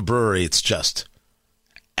front of a brewery, it's just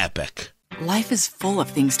epic. Life is full of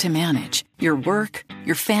things to manage. Your work,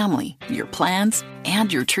 your family, your plans,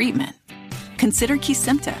 and your treatment. Consider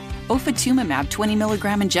Kesimpta, ofatumumab 20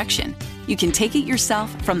 milligram injection. You can take it yourself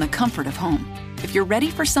from the comfort of home. If you're ready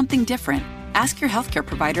for something different, ask your healthcare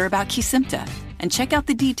provider about Kesimpta and check out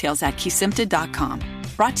the details at kesimpta.com.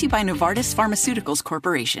 Brought to you by Novartis Pharmaceuticals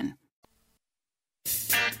Corporation.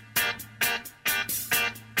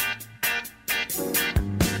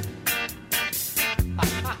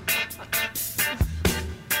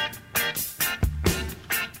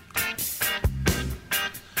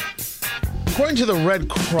 According to the Red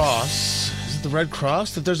Cross, is it the Red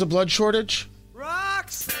Cross that there's a blood shortage?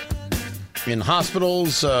 In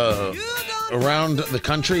hospitals around the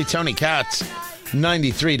country. Tony Katz,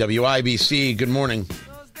 93 WIBC. Good morning.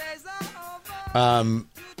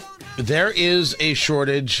 There is a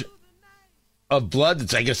shortage of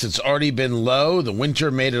blood. I guess it's already been low. The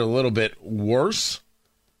winter made it a little bit worse.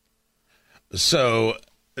 So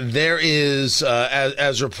there is,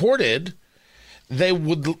 as reported,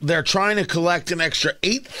 they're trying to collect an extra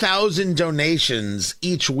 8,000 donations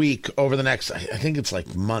each week over the next, I think it's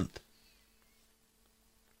like month.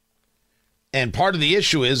 And part of the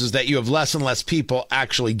issue is that you have less and less people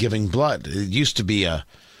actually giving blood. It used to be a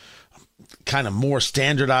kind of more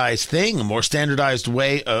standardized thing, a more standardized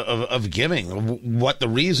way of giving. What the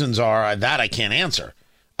reasons are, that I can't answer.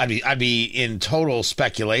 I'd be in total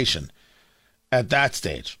speculation at that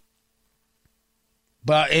stage.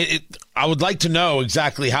 But I would like to know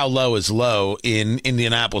exactly how low is low in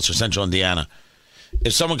Indianapolis or Central Indiana.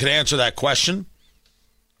 If someone could answer that question,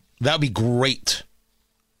 that would be great.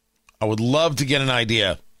 I would love to get an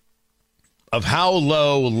idea of how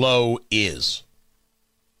low is.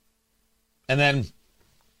 And then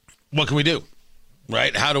what can we do?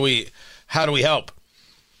 Right? How do we help?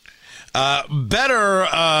 Better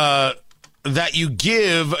that you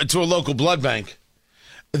give to a local blood bank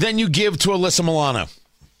than you give to Alyssa Milano,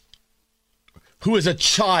 who is a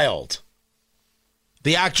child.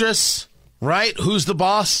 The actress, right? Who's the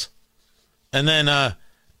boss? And then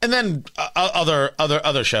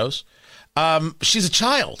other shows. She's a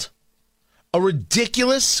child, a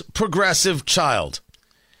ridiculous progressive child.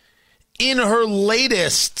 In her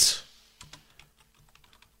latest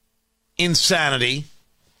insanity,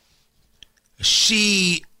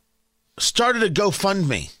 she started a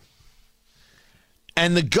GoFundMe.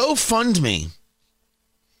 And the GoFundMe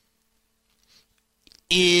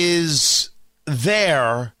is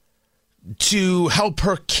there to help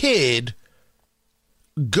her kid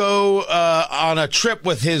go on a trip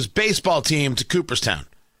with his baseball team to Cooperstown.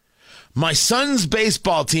 My son's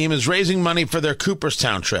baseball team is raising money for their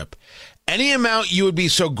Cooperstown trip. Any amount would be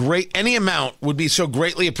so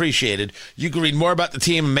greatly appreciated. You can read more about the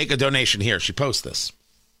team and make a donation here. She posts this.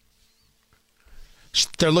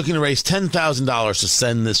 They're looking to raise $10,000 to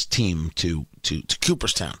send this team to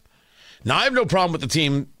Cooperstown. Now, I have no problem with the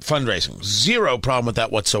team fundraising. Zero problem with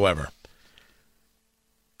that whatsoever.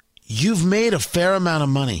 You've made a fair amount of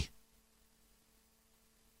money.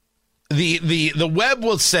 The web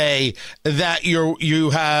will say that you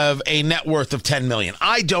have a net worth of $10 million.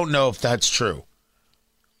 I don't know if that's true.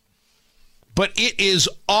 But it is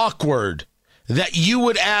awkward that you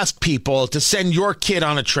would ask people to send your kid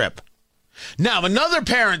on a trip. Now, if another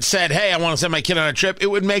parent said, hey, I want to send my kid on a trip, it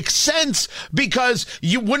would make sense because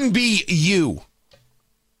you wouldn't be you.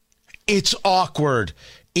 It's awkward.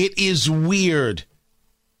 It is weird.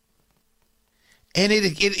 And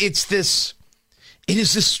it is this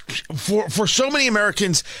for so many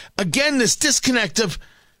Americans, again, this disconnect of,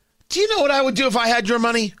 do you know what I would do if I had your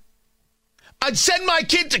money? I'd send my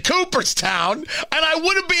kid to Cooperstown and I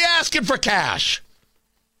wouldn't be asking for cash.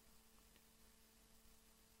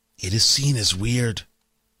 It is seen as weird.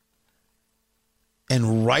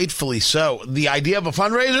 And rightfully so. The idea of a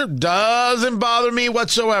fundraiser doesn't bother me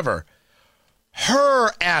whatsoever.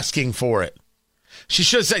 Her asking for it. She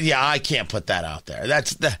should have said, yeah, I can't put that out there.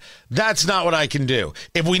 That's not what I can do.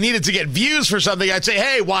 If we needed to get views for something, I'd say,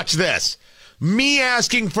 hey, watch this. Me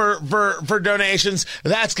asking for donations,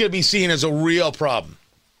 that's going to be seen as a real problem.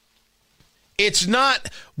 It's not,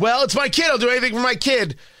 well, it's my kid. I'll do anything for my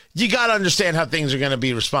kid. You got to understand how things are going to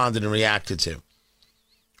be responded and reacted to.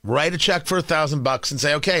 Write a check for $1,000 and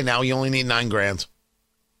say, okay, now you only need $9,000.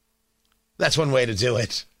 That's one way to do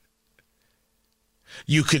it.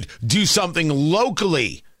 You could do something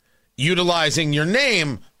locally, utilizing your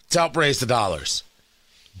name to help raise the dollars.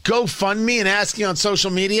 GoFundMe and asking on social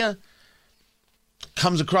media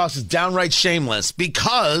comes across as downright shameless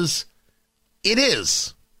because It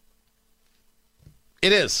is.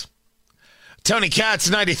 It is. Tony Katz,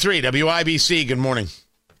 93, WIBC. Good morning.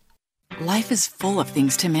 Life is full of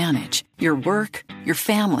things to manage. Your work, your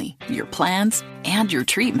family, your plans, and your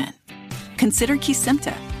treatment. Consider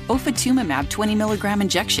Kesimpta, ofatumumab 20 milligram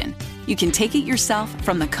injection. You can take it yourself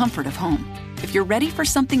from the comfort of home. If you're ready for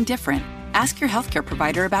something different, ask your healthcare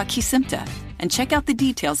provider about Kesimpta and check out the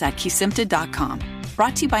details at kesimpta.com.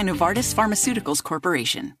 Brought to you by Novartis Pharmaceuticals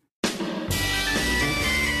Corporation.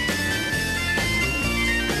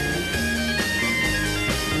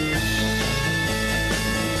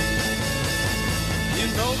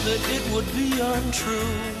 That it would be untrue.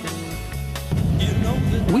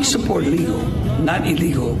 We support legal, not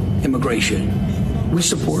illegal immigration. We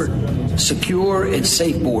support secure and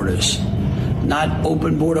safe borders, not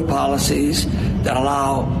open border policies that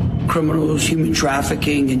allow criminals, human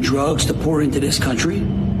trafficking, and drugs to pour into this country.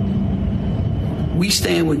 We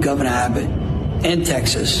stand with Governor Abbott and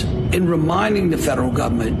Texas in reminding the federal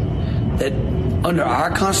government that under our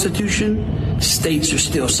Constitution, states are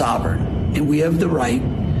still sovereign, and we have the right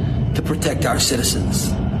to protect our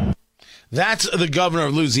citizens. That's the governor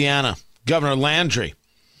of Louisiana, Governor Landry.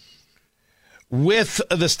 With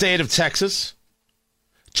the state of Texas,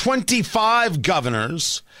 25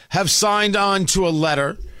 governors have signed on to a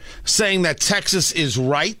letter saying that Texas is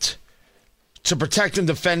right to protect and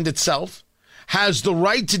defend itself, has the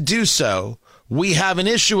right to do so. We have an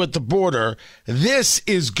issue at the border. This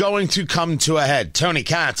is going to come to a head. Tony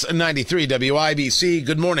Katz, 93 WIBC.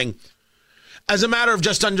 Good morning. As a matter of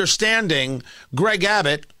just understanding, Greg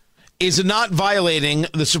Abbott is not violating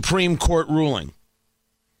the Supreme Court ruling.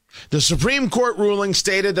 The Supreme Court ruling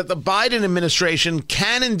stated that the Biden administration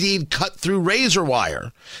can indeed cut through razor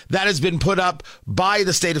wire that has been put up by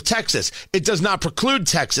the state of Texas. It does not preclude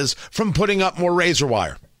Texas from putting up more razor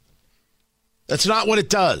wire. That's not what it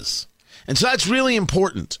does. And so that's really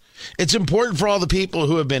important. It's important for all the people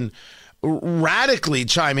who have been radically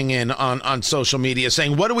chiming in on social media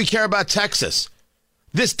saying, what do we care about Texas?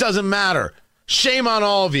 This doesn't matter. Shame on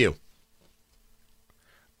all of you.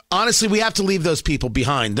 Honestly, we have to leave those people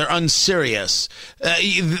behind. They're unserious.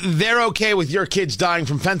 They're okay with your kids dying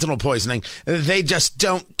from fentanyl poisoning. They just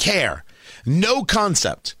don't care. No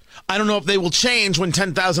concept. I don't know if they will change when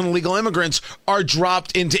 10,000 illegal immigrants are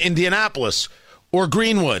dropped into Indianapolis or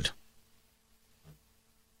Greenwood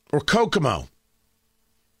or Kokomo.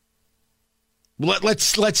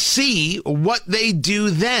 Let's see what they do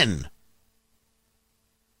then.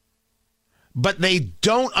 But they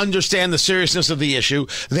don't understand the seriousness of the issue.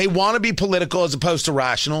 They want to be political as opposed to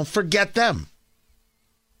rational. Forget them.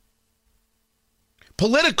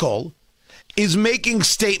 Political is making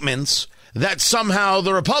statements that somehow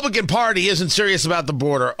the Republican Party isn't serious about the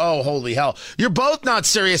border. Oh, holy hell. You're both not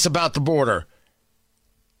serious about the border.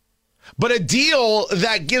 But a deal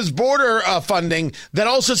that gives border funding that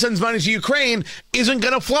also sends money to Ukraine isn't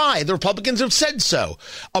going to fly. The Republicans have said so.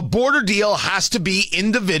 A border deal has to be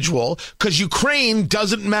individual because Ukraine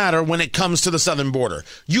doesn't matter when it comes to the southern border.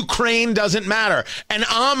 Ukraine doesn't matter. And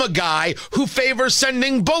I'm a guy who favors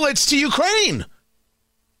sending bullets to Ukraine.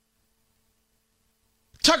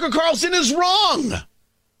 Tucker Carlson is wrong.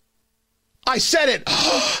 I said it.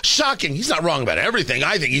 Shocking. He's not wrong about everything.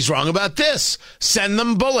 I think he's wrong about this. Send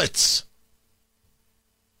them bullets.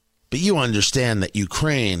 But you understand that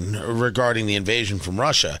Ukraine, regarding the invasion from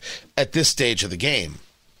Russia, at this stage of the game,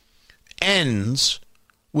 ends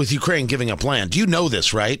with Ukraine giving up land. You know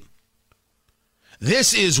this, right?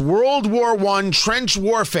 This is World War I trench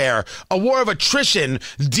warfare, a war of attrition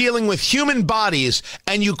dealing with human bodies,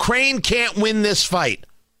 and Ukraine can't win this fight.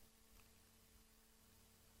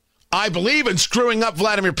 I believe in screwing up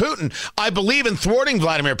Vladimir Putin. I believe in thwarting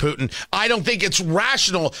Vladimir Putin. I don't think it's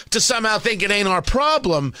rational to somehow think it ain't our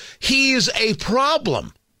problem. He's a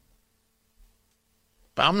problem.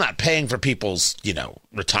 But I'm not paying for people's,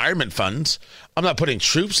 retirement funds. I'm not putting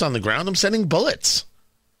troops on the ground. I'm sending bullets.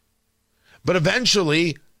 But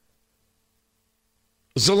eventually,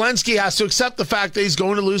 Zelensky has to accept the fact that he's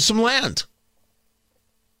going to lose some land.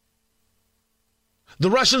 The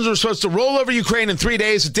Russians were supposed to roll over Ukraine in 3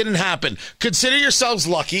 days. It didn't happen. Consider yourselves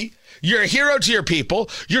lucky. You're a hero to your people.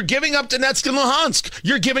 You're giving up Donetsk and Luhansk.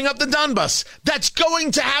 You're giving up the Donbas. That's going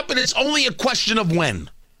to happen. It's only a question of when.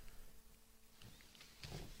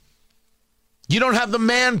 You don't have the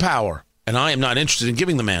manpower, and I am not interested in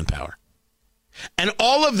giving the manpower. And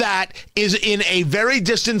all of that is in a very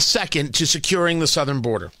distant second to securing the southern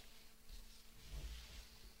border.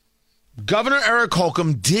 Governor Eric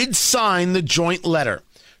Holcomb did sign the joint letter.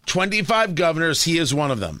 25 governors, he is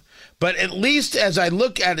one of them. But at least as I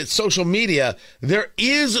look at it, social media, there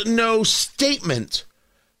is no statement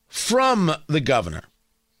from the governor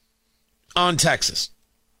on Texas.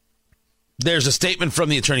 There's a statement from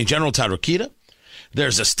the Attorney General, Todd Rokita.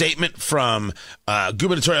 There's a statement from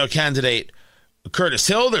gubernatorial candidate Curtis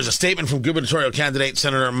Hill. There's a statement from gubernatorial candidate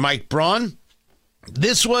Senator Mike Braun.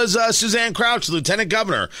 This was Suzanne Crouch, the lieutenant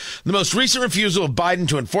governor. The most recent refusal of Biden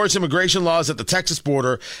to enforce immigration laws at the Texas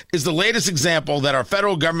border is the latest example that our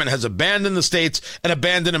federal government has abandoned the states and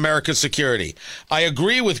abandoned America's security. I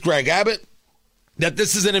agree with Greg Abbott that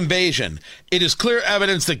this is an invasion. It is clear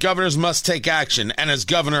evidence that governors must take action, and as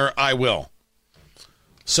governor, I will.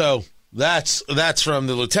 So that's from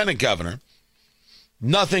the lieutenant governor.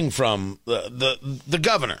 Nothing from the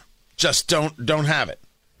governor. Just don't have it.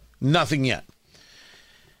 Nothing yet.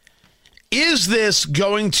 Is this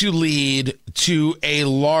going to lead to a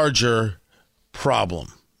larger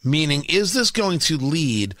problem? Meaning, is this going to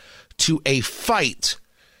lead to a fight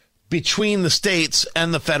between the states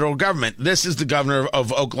and the federal government? This is the governor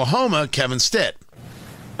of Oklahoma, Kevin Stitt.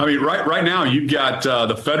 I mean, right now you've got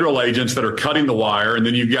the federal agents that are cutting the wire, and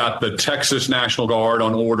then you've got the Texas National Guard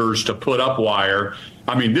on orders to put up wire.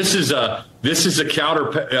 I mean, this is a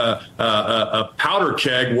powder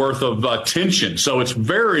keg worth of tension. So it's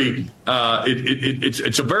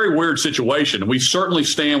it's a very weird situation. We certainly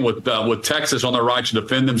stand with Texas on their right to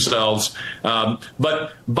defend themselves.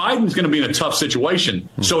 But Biden's going to be in a tough situation.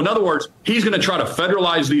 So in other words, he's going to try to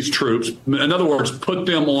federalize these troops. In other words, put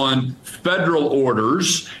them on federal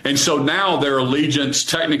orders. And so now their allegiance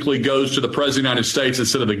technically goes to the president of the United States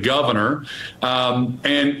instead of the governor.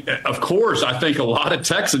 And of course, I think a lot of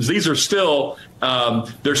Texans, these are still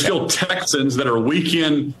they're still Texans that are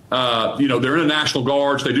weekend, they're in the National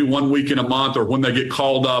Guards. They do 1 week in a month or when they get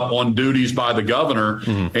called up on duties by the governor.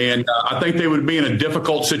 Mm-hmm. And I think they would be in a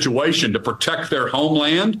difficult situation to protect their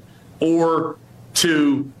homeland or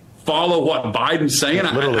to follow what Biden's saying.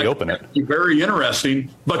 Literally open it. Very interesting.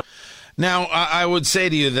 But now, I would say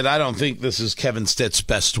to you that I don't think this is Kevin Stitt's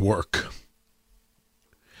best work.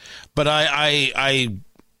 But I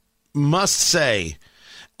must say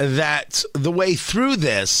that the way through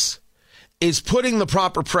this is putting the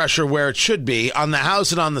proper pressure where it should be on the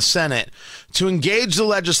House and on the Senate to engage the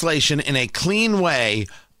legislation in a clean way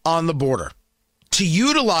on the border, to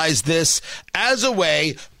utilize this as a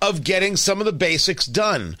way of getting some of the basics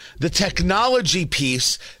done, the technology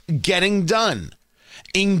piece getting done,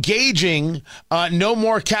 engaging no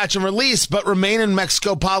more catch and release, but remain in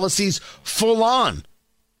Mexico policies full on.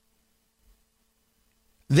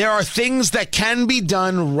 There are things that can be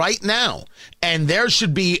done right now, and there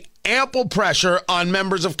should be ample pressure on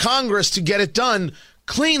members of Congress to get it done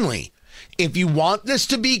cleanly. If you want this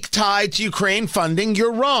to be tied to Ukraine funding,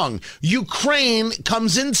 you're wrong. Ukraine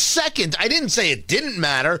comes in second. I didn't say it didn't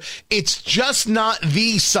matter. It's just not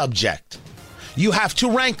the subject. You have to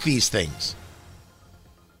rank these things.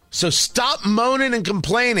 So stop moaning and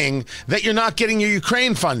complaining that you're not getting your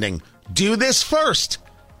Ukraine funding. Do this first.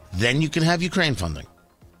 Then you can have Ukraine funding.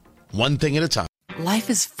 One thing at a time. Life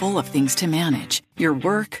is full of things to manage. Your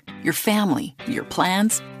work, your family, your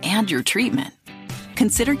plans, and your treatment.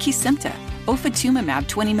 Consider Kesimpta, ofatumumab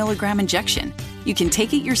 20 milligram injection. You can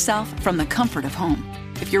take it yourself from the comfort of home.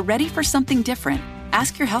 If you're ready for something different,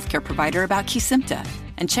 ask your healthcare provider about Kesimpta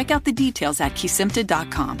and check out the details at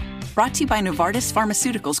kesimpta.com. Brought to you by Novartis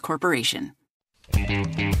Pharmaceuticals Corporation.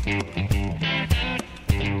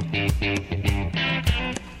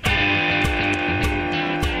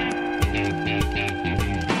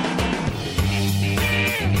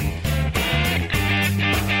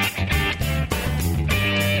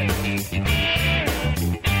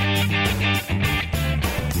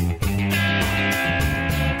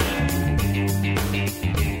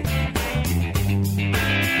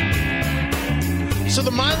 So the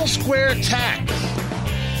mile square tax,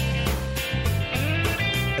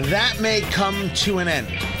 that may come to an end.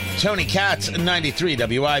 Tony Katz, 93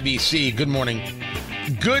 WIBC. Good morning.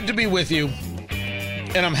 Good to be with you,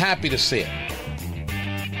 and I'm happy to see it.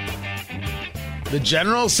 The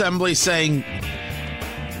General Assembly telling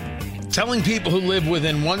people who live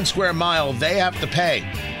within 1 square mile they have to pay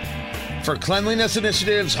for cleanliness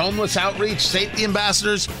initiatives, homeless outreach, safety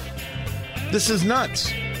ambassadors. This is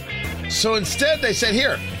nuts. So instead, they said,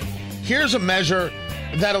 here's a measure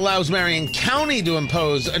that allows Marion County to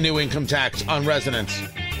impose a new income tax on residents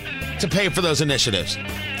to pay for those initiatives.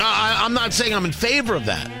 I'm not saying I'm in favor of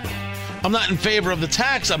that. I'm not in favor of the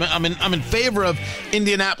tax. I'm in favor of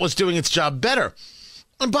Indianapolis doing its job better.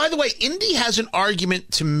 And by the way, Indy has an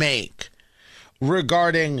argument to make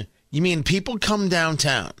regarding, you mean people come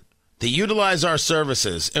downtown, they utilize our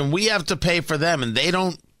services, and we have to pay for them, and they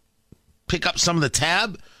don't pick up some of the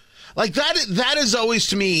tab? Like that has always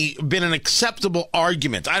to me been an acceptable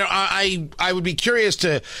argument. I would be curious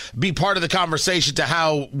to be part of the conversation to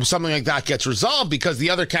how something like that gets resolved, because the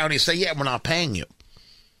other counties say, yeah, we're not paying you.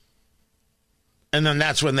 And then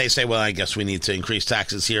that's when they say, well, I guess we need to increase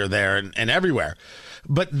taxes here, there, and everywhere.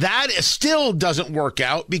 But that still doesn't work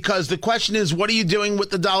out, because the question is, what are you doing with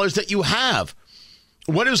the dollars that you have?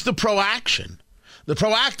 What is the proaction, the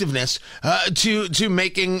proactiveness to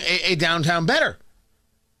making a downtown better?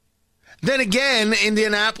 Then again,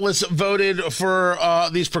 Indianapolis voted for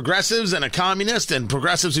these progressives and a communist, and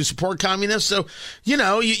progressives who support communists. So,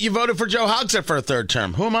 you voted for Joe Hogsett for a third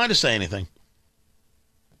term. Who am I to say anything?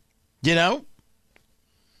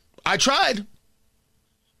 I tried.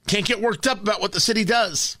 Can't get worked up about what the city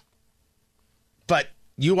does. But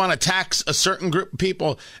you want to tax a certain group of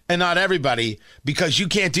people and not everybody because you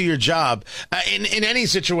can't do your job. In any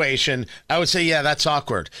situation, I would say, yeah, that's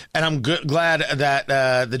awkward. And I'm glad that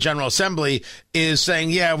the General Assembly is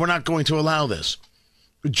saying, yeah, we're not going to allow this.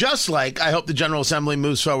 Just like I hope the General Assembly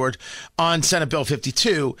moves forward on Senate Bill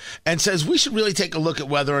 52 and says we should really take a look at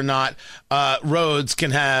whether or not roads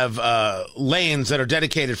can have lanes that are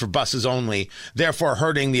dedicated for buses only, therefore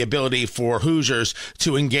hurting the ability for Hoosiers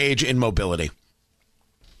to engage in mobility.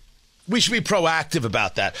 We should be proactive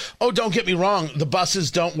about that. Oh, don't get me wrong. The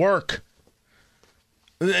buses don't work.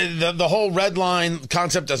 The whole red line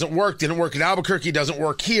concept doesn't work. Didn't work in Albuquerque. Doesn't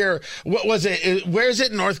work here. What was it? Where is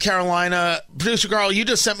it in North Carolina? Producer Carl, you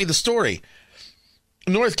just sent me the story.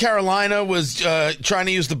 North Carolina was trying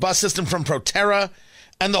to use the bus system from Proterra,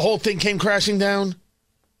 and the whole thing came crashing down.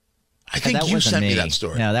 I think you sent me that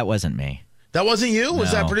story. No, that wasn't me. That wasn't you?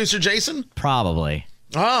 Was No. that producer Jason? Probably.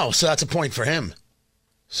 Oh, so that's a point for him.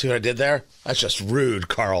 See what I did there? That's just rude,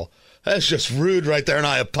 Carl. That's just rude right there, and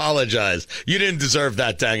I apologize. You didn't deserve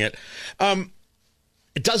that, dang it.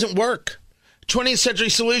 It doesn't work. 20th century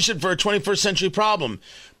solution for a 21st century problem.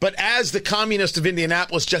 But as the communist of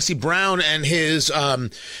Indianapolis, Jesse Brown, and his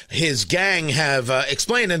gang have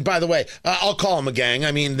explained, and by the way, I'll call them a gang.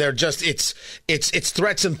 I mean, they're just, it's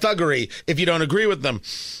threats and thuggery if you don't agree with them.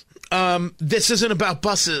 This isn't about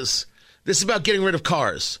buses. This is about getting rid of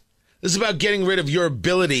cars. This is about getting rid of your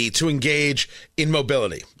ability to engage in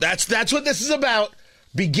mobility. That's what this is about.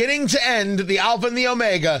 Beginning to end, the alpha and the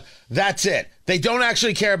omega, that's it. They don't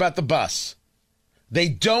actually care about the bus. They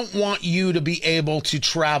don't want you to be able to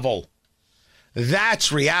travel.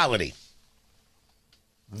 That's reality.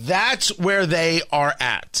 That's where they are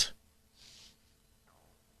at.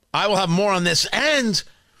 I will have more on this. And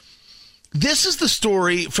this is the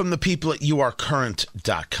story from the people at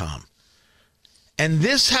youarecurrent.com. And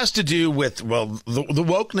this has to do with, well, the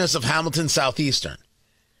wokeness of Hamilton Southeastern.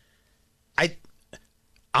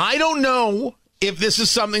 I don't know if this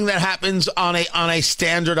is something that happens on a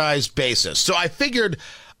standardized basis. So I figured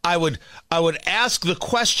I would ask the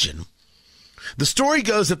question. The story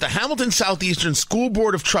goes that the Hamilton Southeastern School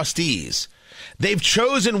Board of Trustees, they've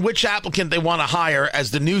chosen which applicant they want to hire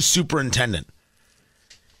as the new superintendent.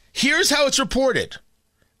 Here's how it's reported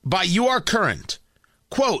by You Are Current.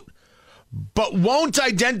 Quote, but won't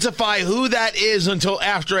identify who that is until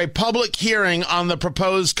after a public hearing on the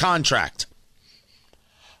proposed contract.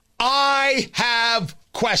 I have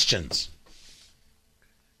questions.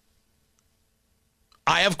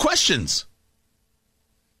 I have questions.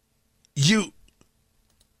 You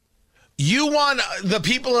want the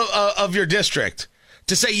people of your district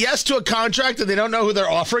to say yes to a contract and they don't know who they're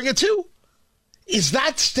offering it to? Is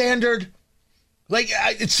that standard? Like,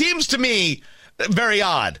 it seems to me very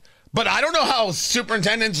odd. But I don't know how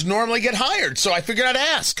superintendents normally get hired, so I figured I'd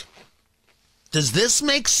ask. Does this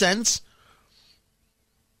make sense?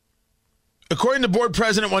 According to board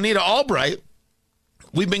president Juanita Albright,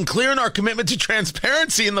 we've been clear in our commitment to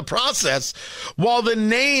transparency in the process. While the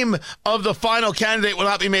name of the final candidate will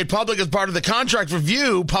not be made public as part of the contract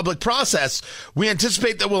review public process, we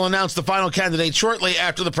anticipate that we'll announce the final candidate shortly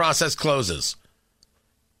after the process closes.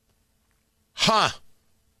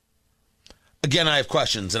 Again, I have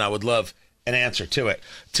questions, and I would love an answer to it.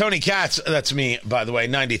 Tony Katz, that's me, by the way,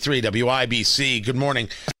 93 WIBC. Good morning.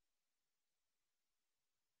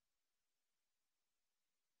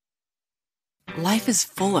 Life is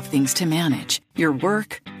full of things to manage. Your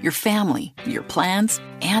work, your family, your plans,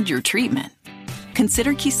 and your treatment.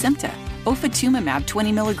 Consider Kesimpta, ofatumumab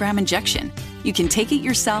 20 milligram injection. You can take it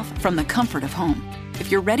yourself from the comfort of home.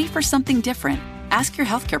 If you're ready for something different, ask your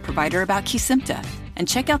healthcare provider about Kesimpta and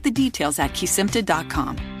check out the details at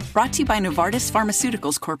Kesimpta.com. Brought to you by Novartis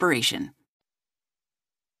Pharmaceuticals Corporation.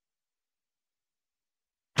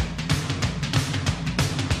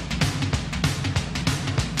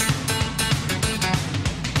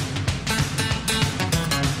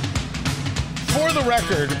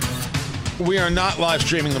 record, we are not live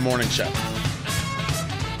streaming the morning show.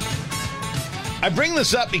 I bring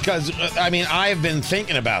this up because, I have been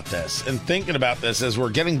thinking about this as we're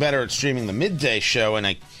getting better at streaming the midday show, and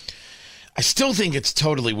I still think it's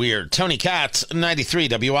totally weird. Tony Katz, 93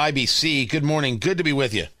 WIBC. Good morning. Good to be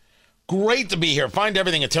with you. Great to be here. Find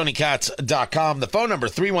everything at TonyKatz.com. The phone number,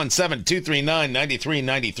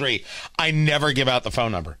 317-239-9393. I never give out the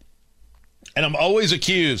phone number. And I'm always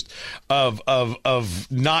accused of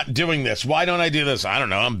not doing this. Why don't I do this? I don't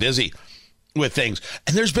know. I'm busy with things.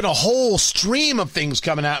 And there's been a whole stream of things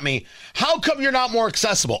coming at me. How come you're not more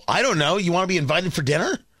accessible? I don't know. You want to be invited for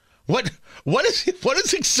dinner? What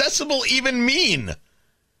does accessible even mean?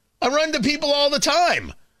 I run into people all the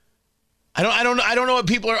time. I don't know what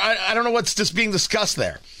people are. I don't know what's just being discussed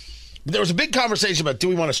there. There was a big conversation about, do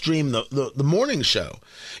we want to stream the morning show?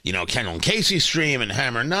 You know, Kendall and Casey stream and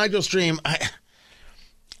Hammer and Nigel stream.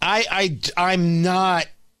 I'm not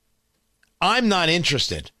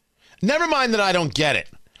interested. Never mind that I don't get it.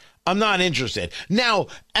 I'm not interested. Now,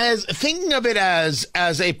 as thinking of it as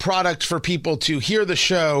a product for people to hear the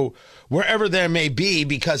show wherever there may be,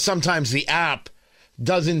 because sometimes the app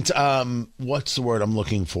doesn't, what's the word I'm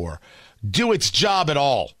looking for? Do its job at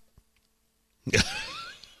all.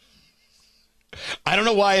 I don't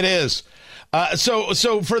know why it is.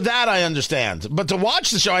 So for that, I understand. But to watch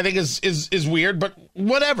the show, I think is weird, but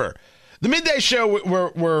whatever. The midday show,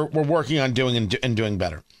 we're working on doing and doing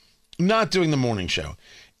better. Not doing the morning show.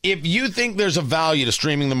 If you think there's a value to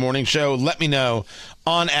streaming the morning show, let me know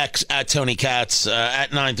on X at Tony Katz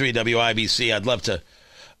at 93 WIBC. I'd love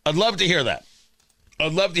to hear that.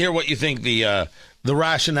 I'd love to hear what you think the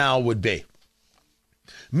rationale would be.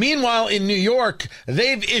 Meanwhile, in New York,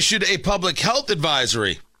 they've issued a public health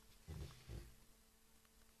advisory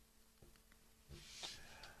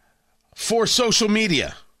for social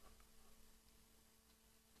media.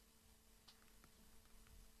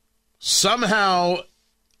 Somehow,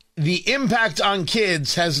 the impact on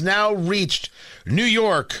kids has now reached New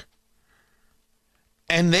York,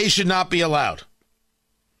 and they should not be allowed.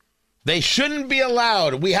 They shouldn't be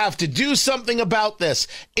allowed. We have to do something about this.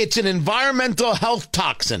 It's an environmental health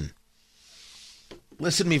toxin.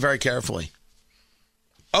 Listen to me very carefully.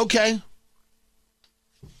 Okay.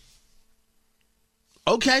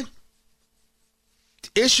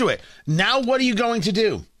 Issue it. Now what are you going to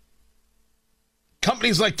do?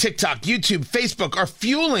 Companies like TikTok, YouTube, Facebook are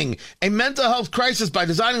fueling a mental health crisis by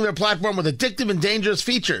designing their platform with addictive and dangerous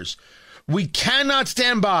features. We cannot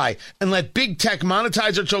stand by and let big tech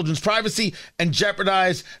monetize our children's privacy and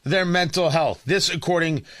jeopardize their mental health. This,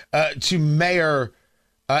 according to Mayor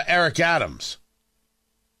Eric Adams.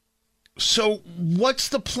 So what's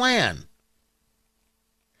the plan?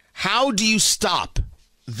 How do you stop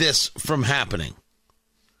this from happening?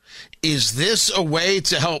 Is this a way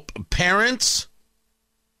to help parents?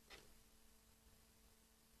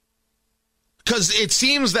 Because it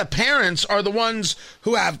seems that parents are the ones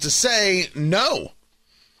who have to say no.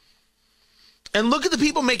 And look at the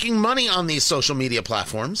people making money on these social media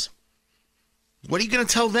platforms. What are you going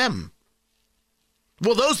to tell them?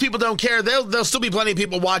 Well, those people don't care. There'll still be plenty of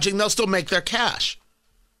people watching. They'll still make their cash.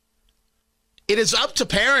 It is up to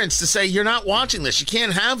parents to say, you're not watching this. You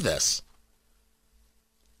can't have this.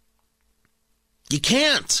 You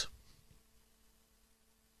can't.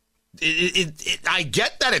 I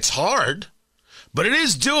get that it's hard. But it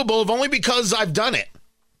is doable, if only because I've done it.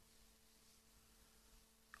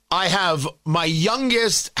 My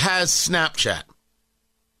youngest has Snapchat.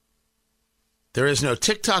 There is no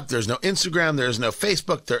TikTok, there's no Instagram, there is no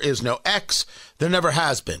Facebook, there is no X. There never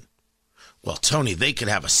has been. Well, Tony, they could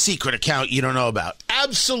have a secret account you don't know about.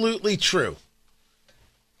 Absolutely true.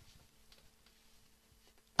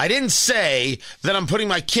 I didn't say that I'm putting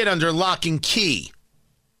my kid under lock and key.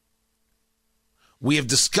 We have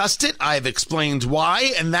discussed it. I have explained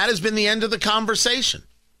why, and that has been the end of the conversation.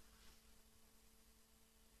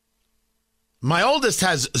 My oldest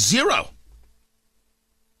has zero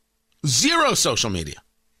social media.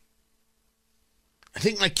 I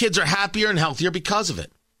think my kids are happier and healthier because of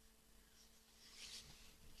it.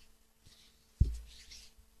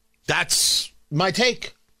 That's my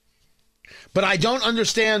take. But I don't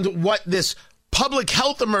understand what this public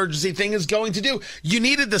health emergency thing is going to do. You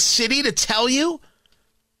needed the city to tell you?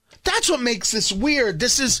 That's what makes this weird.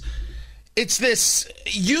 You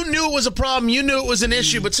knew it was a problem, you knew it was an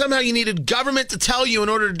issue, but somehow you needed government to tell you in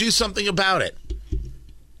order to do something about it.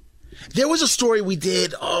 There was a story we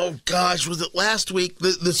did, was it last week?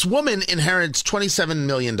 This woman inherits $27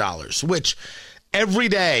 million, which every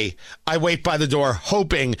day I wait by the door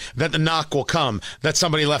hoping that the knock will come, that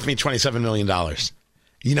somebody left me $27 million.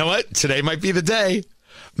 You know what? Today might be the day.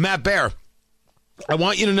 Matt Bear, I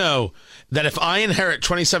want you to know that if I inherit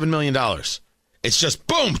 $27 million, it's just,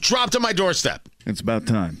 boom, dropped on my doorstep. It's about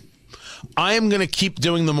time. I am going to keep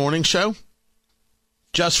doing the morning show.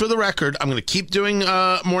 Just for the record, I'm going to keep doing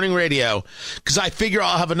morning radio because I figure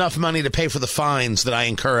I'll have enough money to pay for the fines that I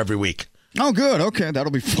incur every week. Oh, good. Okay,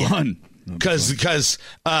 that'll be fun. Because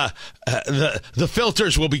the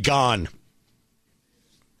filters will be gone.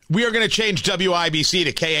 We are going to change WIBC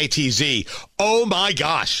to KATZ. Oh, my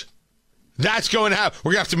gosh. That's going to happen.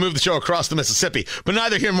 We're going to have to move the show across the Mississippi. But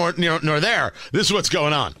neither here nor there. This is what's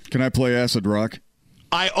going on. Can I play acid rock?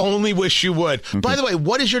 I only wish you would. Okay. By the way,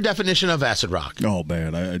 what is your definition of acid rock? Oh,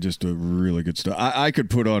 man. I just really good stuff. I could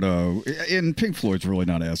put on and Pink Floyd's really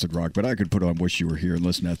not acid rock, but I could put on Wish You Were Here and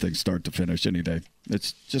listen to that thing start to finish any day.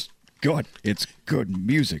 It's just good. It's good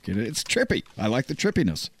music. It's trippy. I like the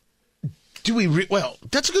trippiness. Do we? Well,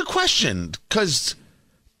 that's a good question because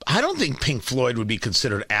I don't think Pink Floyd would be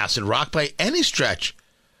considered acid rock by any stretch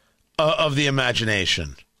of the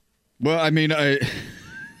imagination. Well, I mean, I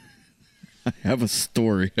have a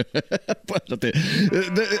story, but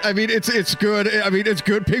I mean, it's good. I mean, it's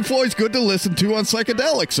good. Pink Floyd's good to listen to on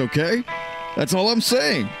psychedelics. Okay, that's all I'm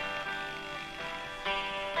saying.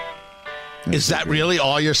 Is that really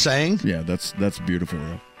all you're saying? Yeah, that's beautiful.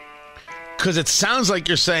 Yeah. Because it sounds like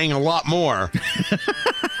you're saying a lot more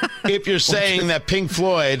if you're saying that Pink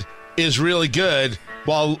Floyd is really good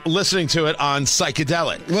while listening to it on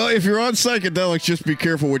psychedelic. Well, if you're on psychedelics, just be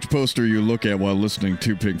careful which poster you look at while listening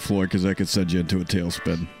to Pink Floyd, because that could send you into a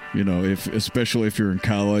tailspin. You know, especially if you're in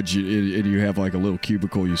college and you have like a little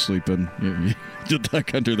cubicle you sleep in. The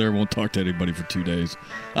duck under there won't talk to anybody for 2 days.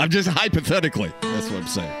 I'm just hypothetically. That's what I'm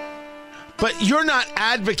saying. But you're not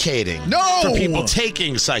advocating for people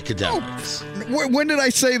taking psychedelics. No. When did I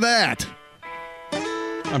say that?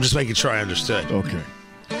 I'm just making sure I understood. Okay.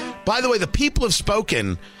 By the way, the people have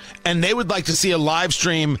spoken, and they would like to see a live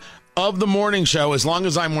stream of the morning show as long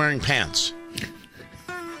as I'm wearing pants.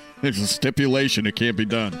 There's a stipulation. It can't be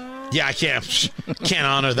done. Yeah, I can't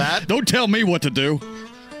honor that. Don't tell me what to do.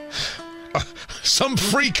 Some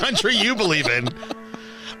free country you believe in.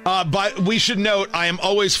 But we should note, I am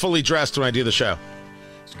always fully dressed when I do the show.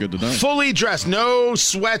 It's good to know. Fully dressed, no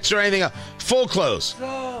sweats or anything else. Full clothes,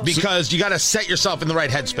 because you got to set yourself in the right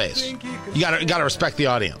headspace. You got to respect the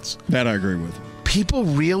audience. That I agree with. People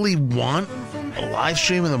really want a live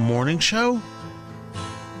stream of the morning show?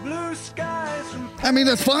 I mean,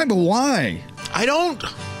 that's fine, but why? I don't.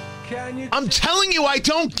 I'm telling you, I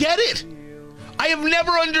don't get it. I have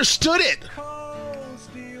never understood it.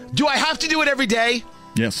 Do I have to do it every day?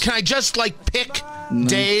 Yes. Can I just, pick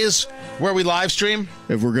days where we live stream?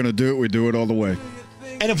 If we're going to do it, we do it all the way.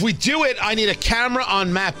 And if we do it, I need a camera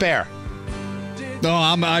on Matt Bear. No,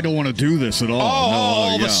 I don't want to do this at all.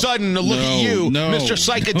 All of a sudden, look at you, Mr.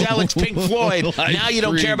 Psychedelics, Pink Floyd. Now you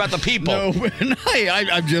don't care about the people. No,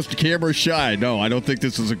 I'm just camera shy. No, I don't think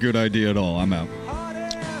this is a good idea at all. I'm out.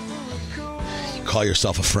 You call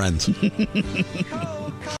yourself a friend.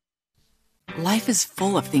 Life is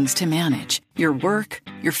full of things to manage. Your work,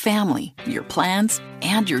 your family, your plans,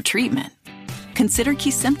 and your treatment. Consider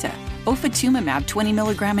Kesimpta, ofatumumab 20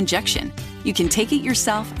 milligram injection. You can take it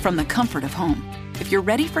yourself from the comfort of home. If you're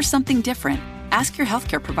ready for something different, ask your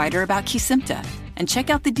healthcare provider about Kesimpta and check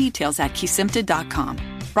out the details at kesimpta.com.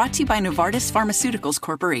 Brought to you by Novartis Pharmaceuticals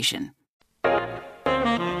Corporation.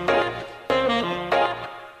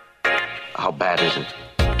 How bad is it?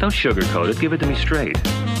 Don't sugarcoat it. Give it to me straight.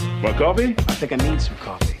 Want coffee? I think I need some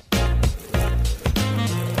coffee.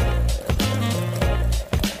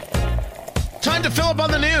 Time to fill up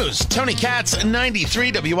on the news. Tony Katz,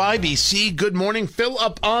 93 WIBC. Good morning. Fill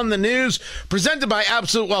up on the news. Presented by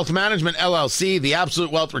Absolute Wealth Management, LLC, the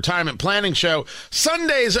Absolute Wealth Retirement Planning Show.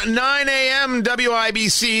 Sundays, 9 a.m.,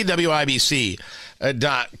 WIBC,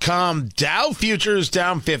 WIBC.com. Dow futures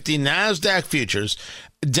down 50. NASDAQ futures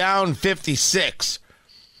down 56.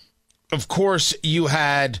 Of course, you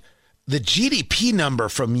had the GDP number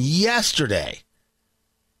from yesterday.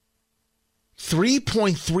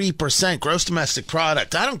 3.3% gross domestic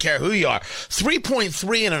product. I don't care who you are.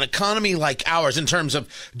 3.3 in an economy like ours in terms of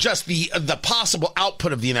just the possible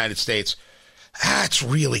output of the United States. That's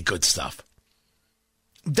really good stuff.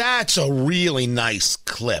 That's a really nice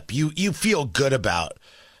clip. You feel good about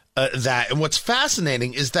that. And what's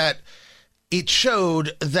fascinating is that it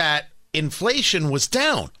showed that inflation was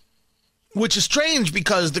down, which is strange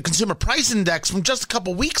because the consumer price index from just a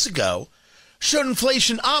couple weeks ago showed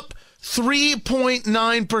inflation up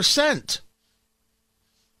 3.9%.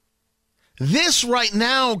 This right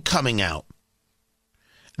now coming out,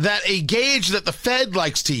 that a gauge that the Fed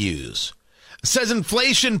likes to use, says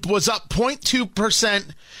inflation was up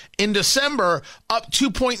 0.2% in December, up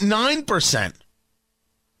 2.9%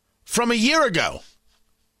 from a year ago.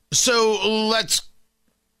 So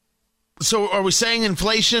are we saying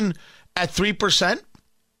inflation at 3%?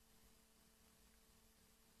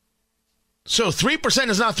 So 3%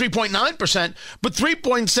 is not 3.9%, but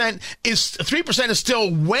 3% is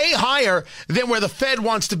still way higher than where the Fed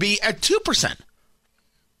wants to be at 2%.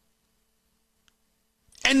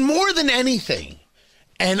 And more than anything,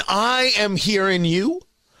 and I am hearing you,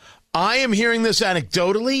 I am hearing this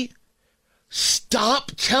anecdotally,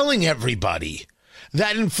 stop telling everybody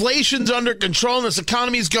that inflation's under control and this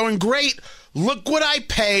economy is going great. Look what I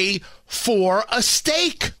pay for a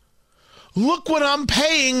steak. Look what I'm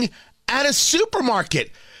paying at a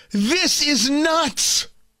supermarket. This is nuts.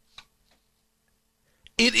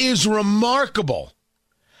 It is remarkable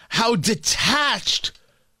how detached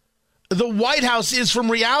the White House is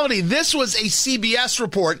from reality. This was a CBS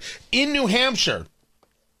report in New Hampshire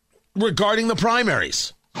regarding the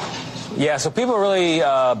primaries. Yeah, so people are really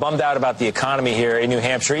bummed out about the economy here in New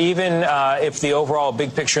Hampshire, even if the overall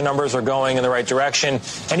big picture numbers are going in the right direction.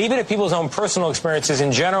 And even if people's own personal experiences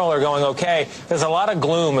in general are going okay, there's a lot of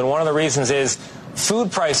gloom. And one of the reasons is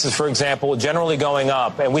food prices, for example, generally going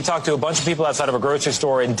up. And we talked to a bunch of people outside of a grocery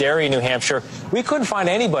store in Derry, New Hampshire. We couldn't find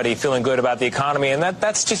anybody feeling good about the economy. And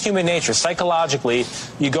that's just human nature. Psychologically,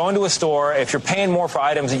 you go into a store, if you're paying more for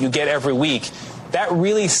items that you get every week, that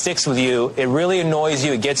really sticks with you. It really annoys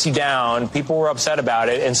you. It gets you down. People were upset about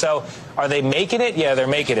it. And so are they making it? Yeah, they're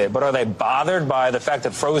making it. But are they bothered by the fact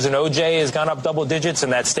that frozen OJ has gone up double digits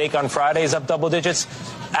and that steak on Friday is up double digits?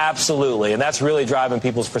 Absolutely. And that's really driving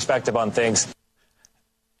people's perspective on things.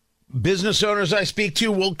 Business owners I speak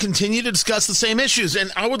to will continue to discuss the same issues,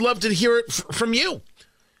 and I would love to hear it from you.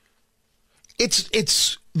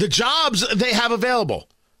 It's the jobs they have available.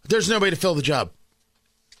 There's no way to fill the job.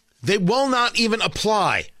 They will not even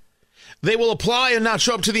apply. They will apply and not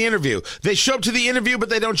show up to the interview. They show up to the interview, but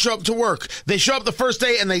they don't show up to work. They show up the first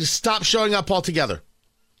day and they stop showing up altogether.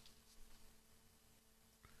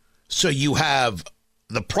 So you have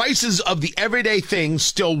the prices of the everyday things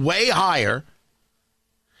still way higher,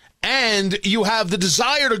 and you have the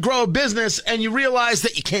desire to grow a business and you realize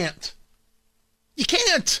that you can't. You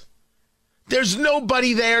can't. There's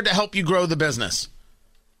nobody there to help you grow the business.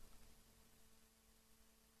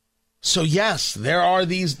 So yes, there are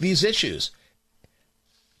these issues.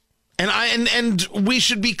 And we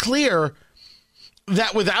should be clear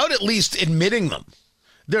that without at least admitting them,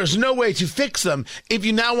 there's no way to fix them if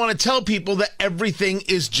you now want to tell people that everything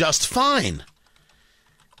is just fine.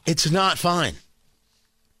 It's not fine.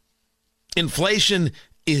 Inflation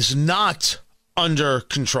is not under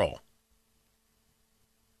control.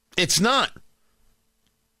 It's not.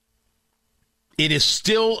 It is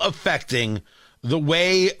still affecting the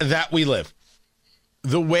way that we live,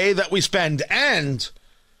 the way that we spend, and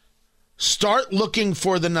start looking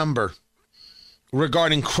for the number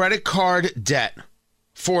regarding credit card debt.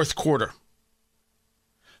 Fourth quarter.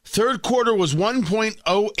 Third quarter was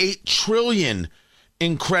 $1.08 trillion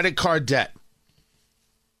in credit card debt.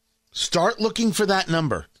 Start looking for that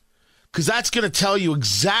number, because that's going to tell you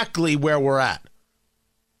exactly where we're at.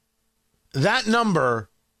 That number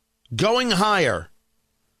going higher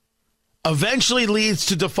eventually leads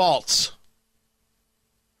to defaults.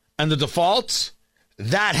 And the defaults,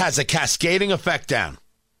 that has a cascading effect down.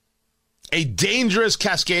 A dangerous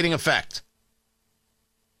cascading effect.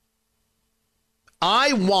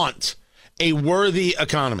 I want a worthy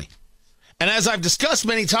economy. And as I've discussed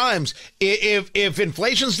many times, if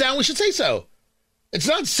inflation's down, we should say so. It's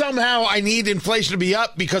not somehow I need inflation to be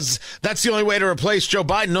up because that's the only way to replace Joe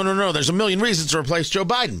Biden. No. There's a million reasons to replace Joe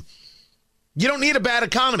Biden. You don't need a bad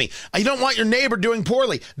economy. You don't want your neighbor doing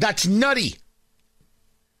poorly. That's nutty.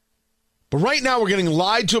 But right now we're getting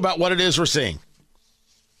lied to about what it is we're seeing.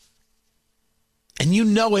 And you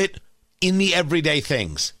know it in the everyday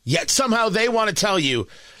things. Yet somehow they want to tell you,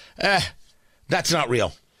 that's not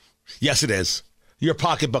real. Yes, it is. Your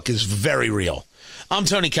pocketbook is very real. I'm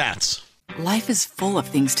Tony Katz. Life is full of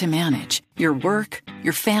things to manage. Your work,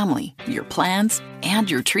 your family, your plans, and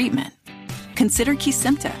your treatment. Consider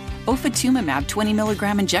Kesimpta, ofatumumab 20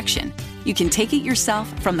 milligram injection. You can take it yourself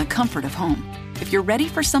from the comfort of home. If you're ready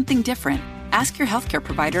for something different, ask your healthcare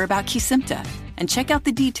provider about Kesimpta and check out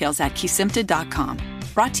the details at kesimpta.com.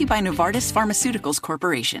 Brought to you by Novartis Pharmaceuticals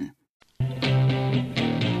Corporation.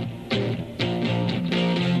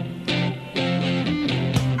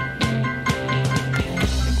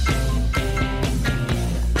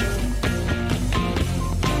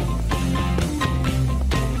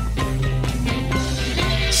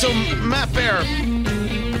 So, Matt Bear,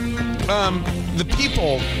 the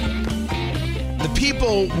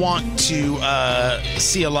people want to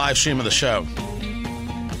see a live stream of the show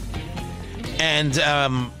and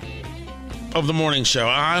of the morning show,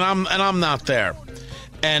 and I'm not there.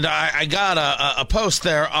 And I got a post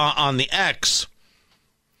there on the X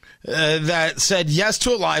that said yes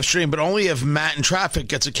to a live stream, but only if Matt in traffic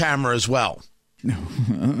gets a camera as well.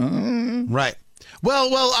 Right.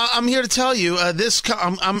 Well, I'm here to tell you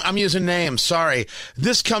I'm using names. Sorry,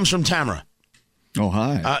 this comes from Tamara. Oh,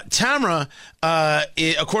 hi. Tamara,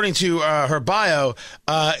 according to her bio,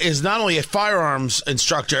 is not only a firearms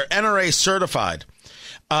instructor, NRA certified,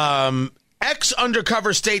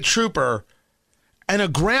 ex-undercover state trooper, and a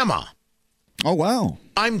grandma. Oh, wow.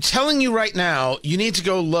 I'm telling you right now, you need to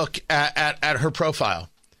go look at her profile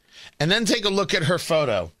and then take a look at her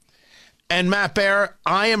photo. And Matt Bear,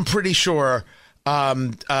 I am pretty sure,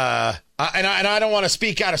 and I don't want to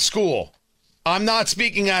speak out of school. I'm not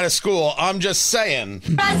speaking out of school. I'm just saying.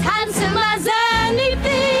 As handsome as anything.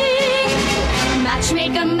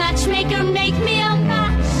 Matchmaker, make me a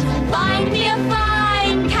match. Find me a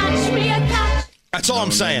fine, catch me a catch. That's all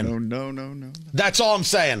I'm saying. No. That's all I'm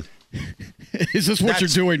saying. Is this what you're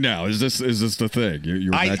doing now? Is this the thing?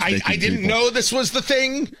 You're I didn't know this was the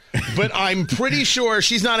thing, but I'm pretty sure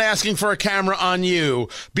she's not asking for a camera on you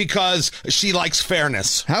because she likes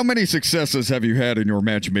fairness. How many successes have you had in your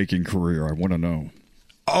matchmaking career? I want to know.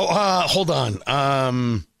 Oh, hold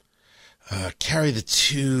on. Carry the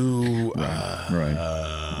two.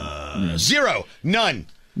 Right. 0. None.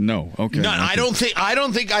 No. Okay. None. I don't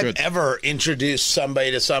think I've ever introduced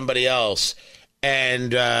somebody to somebody else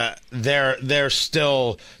and they're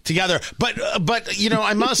still together. But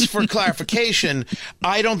I must, for clarification,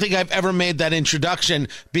 I don't think I've ever made that introduction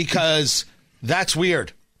because that's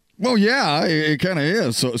weird. Well, yeah, it kind of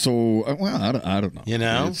is. So I don't know. You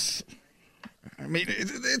know. It's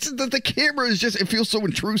the camera is just, it feels so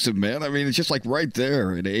intrusive, man. I mean, it's just like right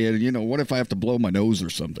there. And what if I have to blow my nose or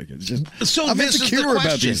something? It's just, I'm insecure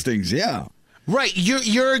about these things. Yeah. Right.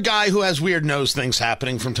 You're a guy who has weird nose things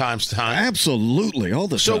happening from time to time. Absolutely. All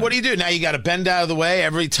the time. So what do you do? Now you got to bend out of the way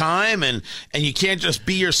every time and you can't just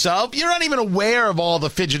be yourself. You're not even aware of all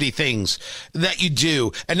the fidgety things that you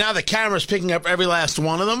do. And now the camera's picking up every last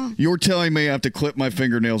one of them. You're telling me I have to clip my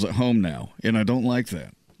fingernails at home now. And I don't like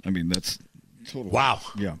that. I mean, that's... Totally. Wow.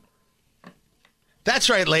 Yeah.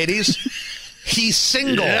 That's right, ladies. He's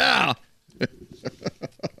single. Yeah.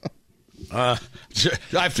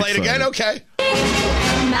 I've played again? Okay.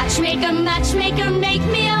 Matchmaker, make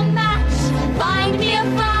me a match. Find me a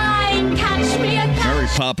fine, catch me a catch. Mary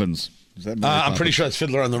Poppins. Is that Mary I'm Poppins? pretty sure it's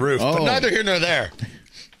Fiddler on the Roof, but neither here nor there.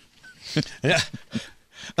 Yeah.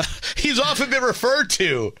 He's often been referred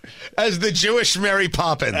to as the Jewish Mary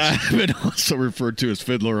Poppins. I've been also referred to as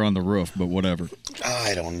Fiddler on the Roof, but whatever.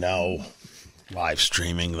 I don't know. Live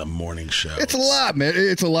streaming the morning show. It's a lot, man.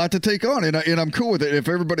 It's a lot to take on, and I'm cool with it. If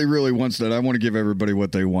everybody really wants that, I want to give everybody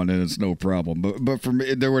what they want, and it's no problem. But for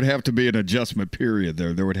me, there would have to be an adjustment period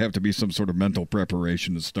there. There would have to be some sort of mental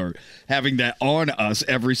preparation to start having that on us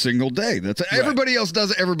every single day. That's everybody else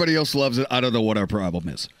does it. Everybody else loves it. I don't know what our problem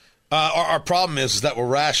is. Our problem is that we're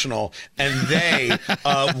rational, and they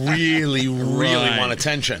really want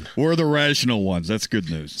attention. We're the rational ones. That's good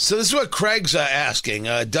news. So this is what Craig's asking.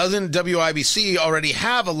 Doesn't WIBC already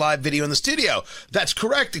have a live video in the studio? That's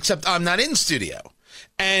correct, except I'm not in studio.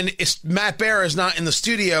 And Matt Bear is not in the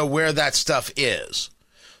studio where that stuff is.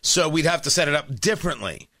 So we'd have to set it up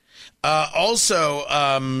differently. Also,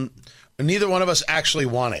 neither one of us actually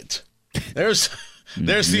want it.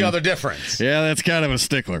 There's the other difference. Yeah, that's kind of a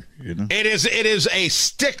stickler. It is a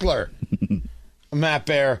stickler. Matt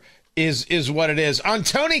Bear is what it is. On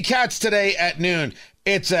Tony Katz today at noon,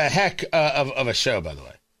 it's a heck of a show, by the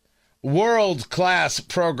way. World-class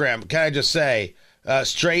program, can I just say,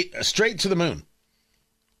 straight to the moon.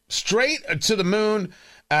 Straight to the moon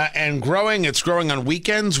and growing. It's growing on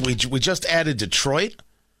weekends. We just added Detroit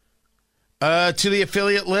to the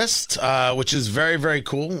affiliate list, which is very, very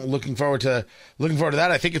cool. Looking forward to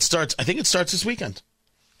that. I think it starts this weekend.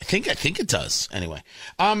 I think it does. Anyway,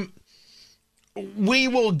 we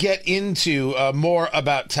will get into more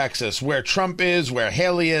about Texas, where Trump is, where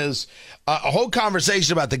Haley is, a whole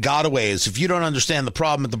conversation about the gotaways. If you don't understand the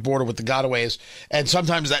problem at the border with the gotaways, and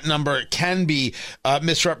sometimes that number can be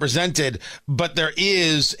misrepresented, but there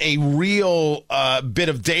is a real bit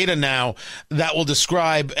of data now that will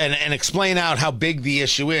describe and explain out how big the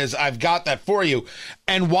issue is. I've got that for you.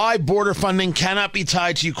 And why border funding cannot be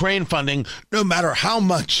tied to Ukraine funding, no matter how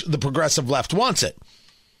much the progressive left wants it.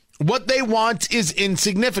 What they want is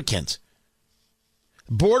insignificant.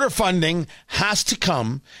 Border funding has to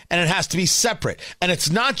come, and it has to be separate. And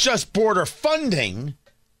it's not just border funding.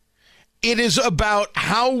 It is about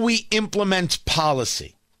how we implement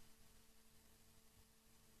policy.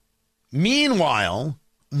 Meanwhile,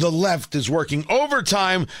 the left is working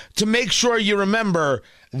overtime to make sure you remember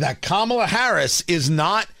that Kamala Harris is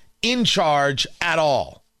not in charge at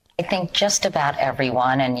all. I think just about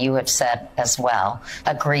everyone, and you have said as well,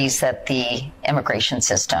 agrees that the immigration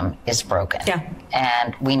system is broken. Yeah.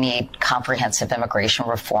 And we need comprehensive immigration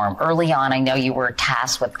reform. Early on, I know you were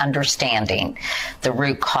tasked with understanding the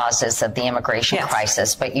root causes of the immigration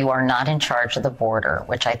crisis, but you are not in charge of the border,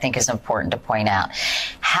 which I think is important to point out.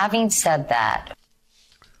 Having said that.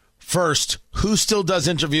 First, who still does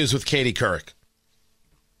interviews with Katie Couric?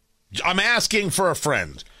 I'm asking for a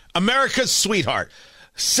friend. America's sweetheart.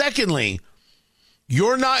 Secondly,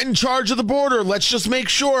 you're not in charge of the border. Let's just make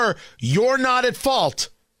sure you're not at fault.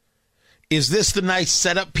 Is this the nice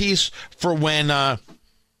setup piece for when Joe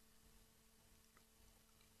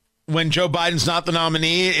Biden's not the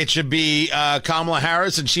nominee? It should be Kamala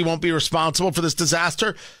Harris, and she won't be responsible for this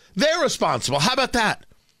disaster. They're responsible. How about that?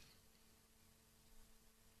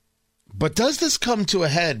 But does this come to a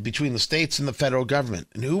head between the states and the federal government?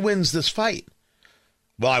 And who wins this fight?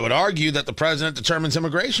 Well, I would argue that the president determines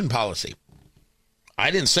immigration policy.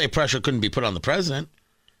 I didn't say pressure couldn't be put on the president.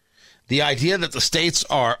 The idea that the states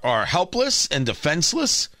are helpless and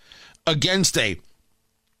defenseless against a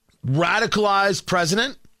radicalized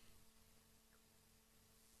president?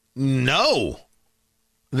 No,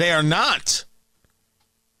 they are not.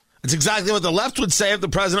 It's exactly what the left would say if the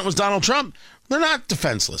president was Donald Trump. They're not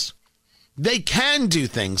defenseless. They can do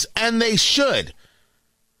things, and they should.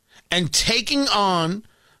 And taking on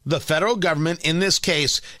the federal government in this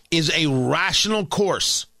case is a rational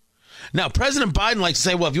course. Now, President Biden likes to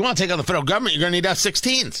say, well, if you want to take on the federal government, you're going to need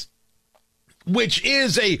F-16s, which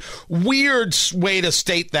is a weird way to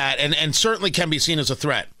state that and certainly can be seen as a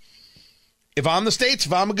threat. If I'm the states,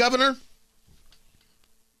 if I'm a governor,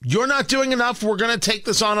 you're not doing enough. We're going to take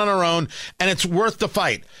this on our own, and it's worth the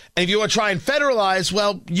fight. And if you want to try and federalize,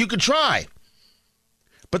 well, you could try.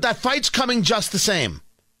 But that fight's coming just the same.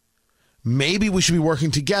 Maybe we should be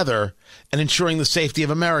working together and ensuring the safety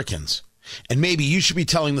of Americans. And maybe you should be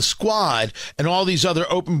telling the Squad and all these other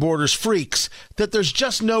open borders freaks that there's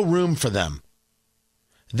just no room for them.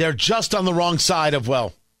 They're just on the wrong side of,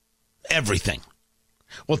 well, everything.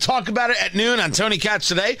 We'll talk about it at noon on Tony Katz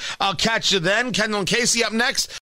Today. I'll catch you then. Kendall and Casey up next.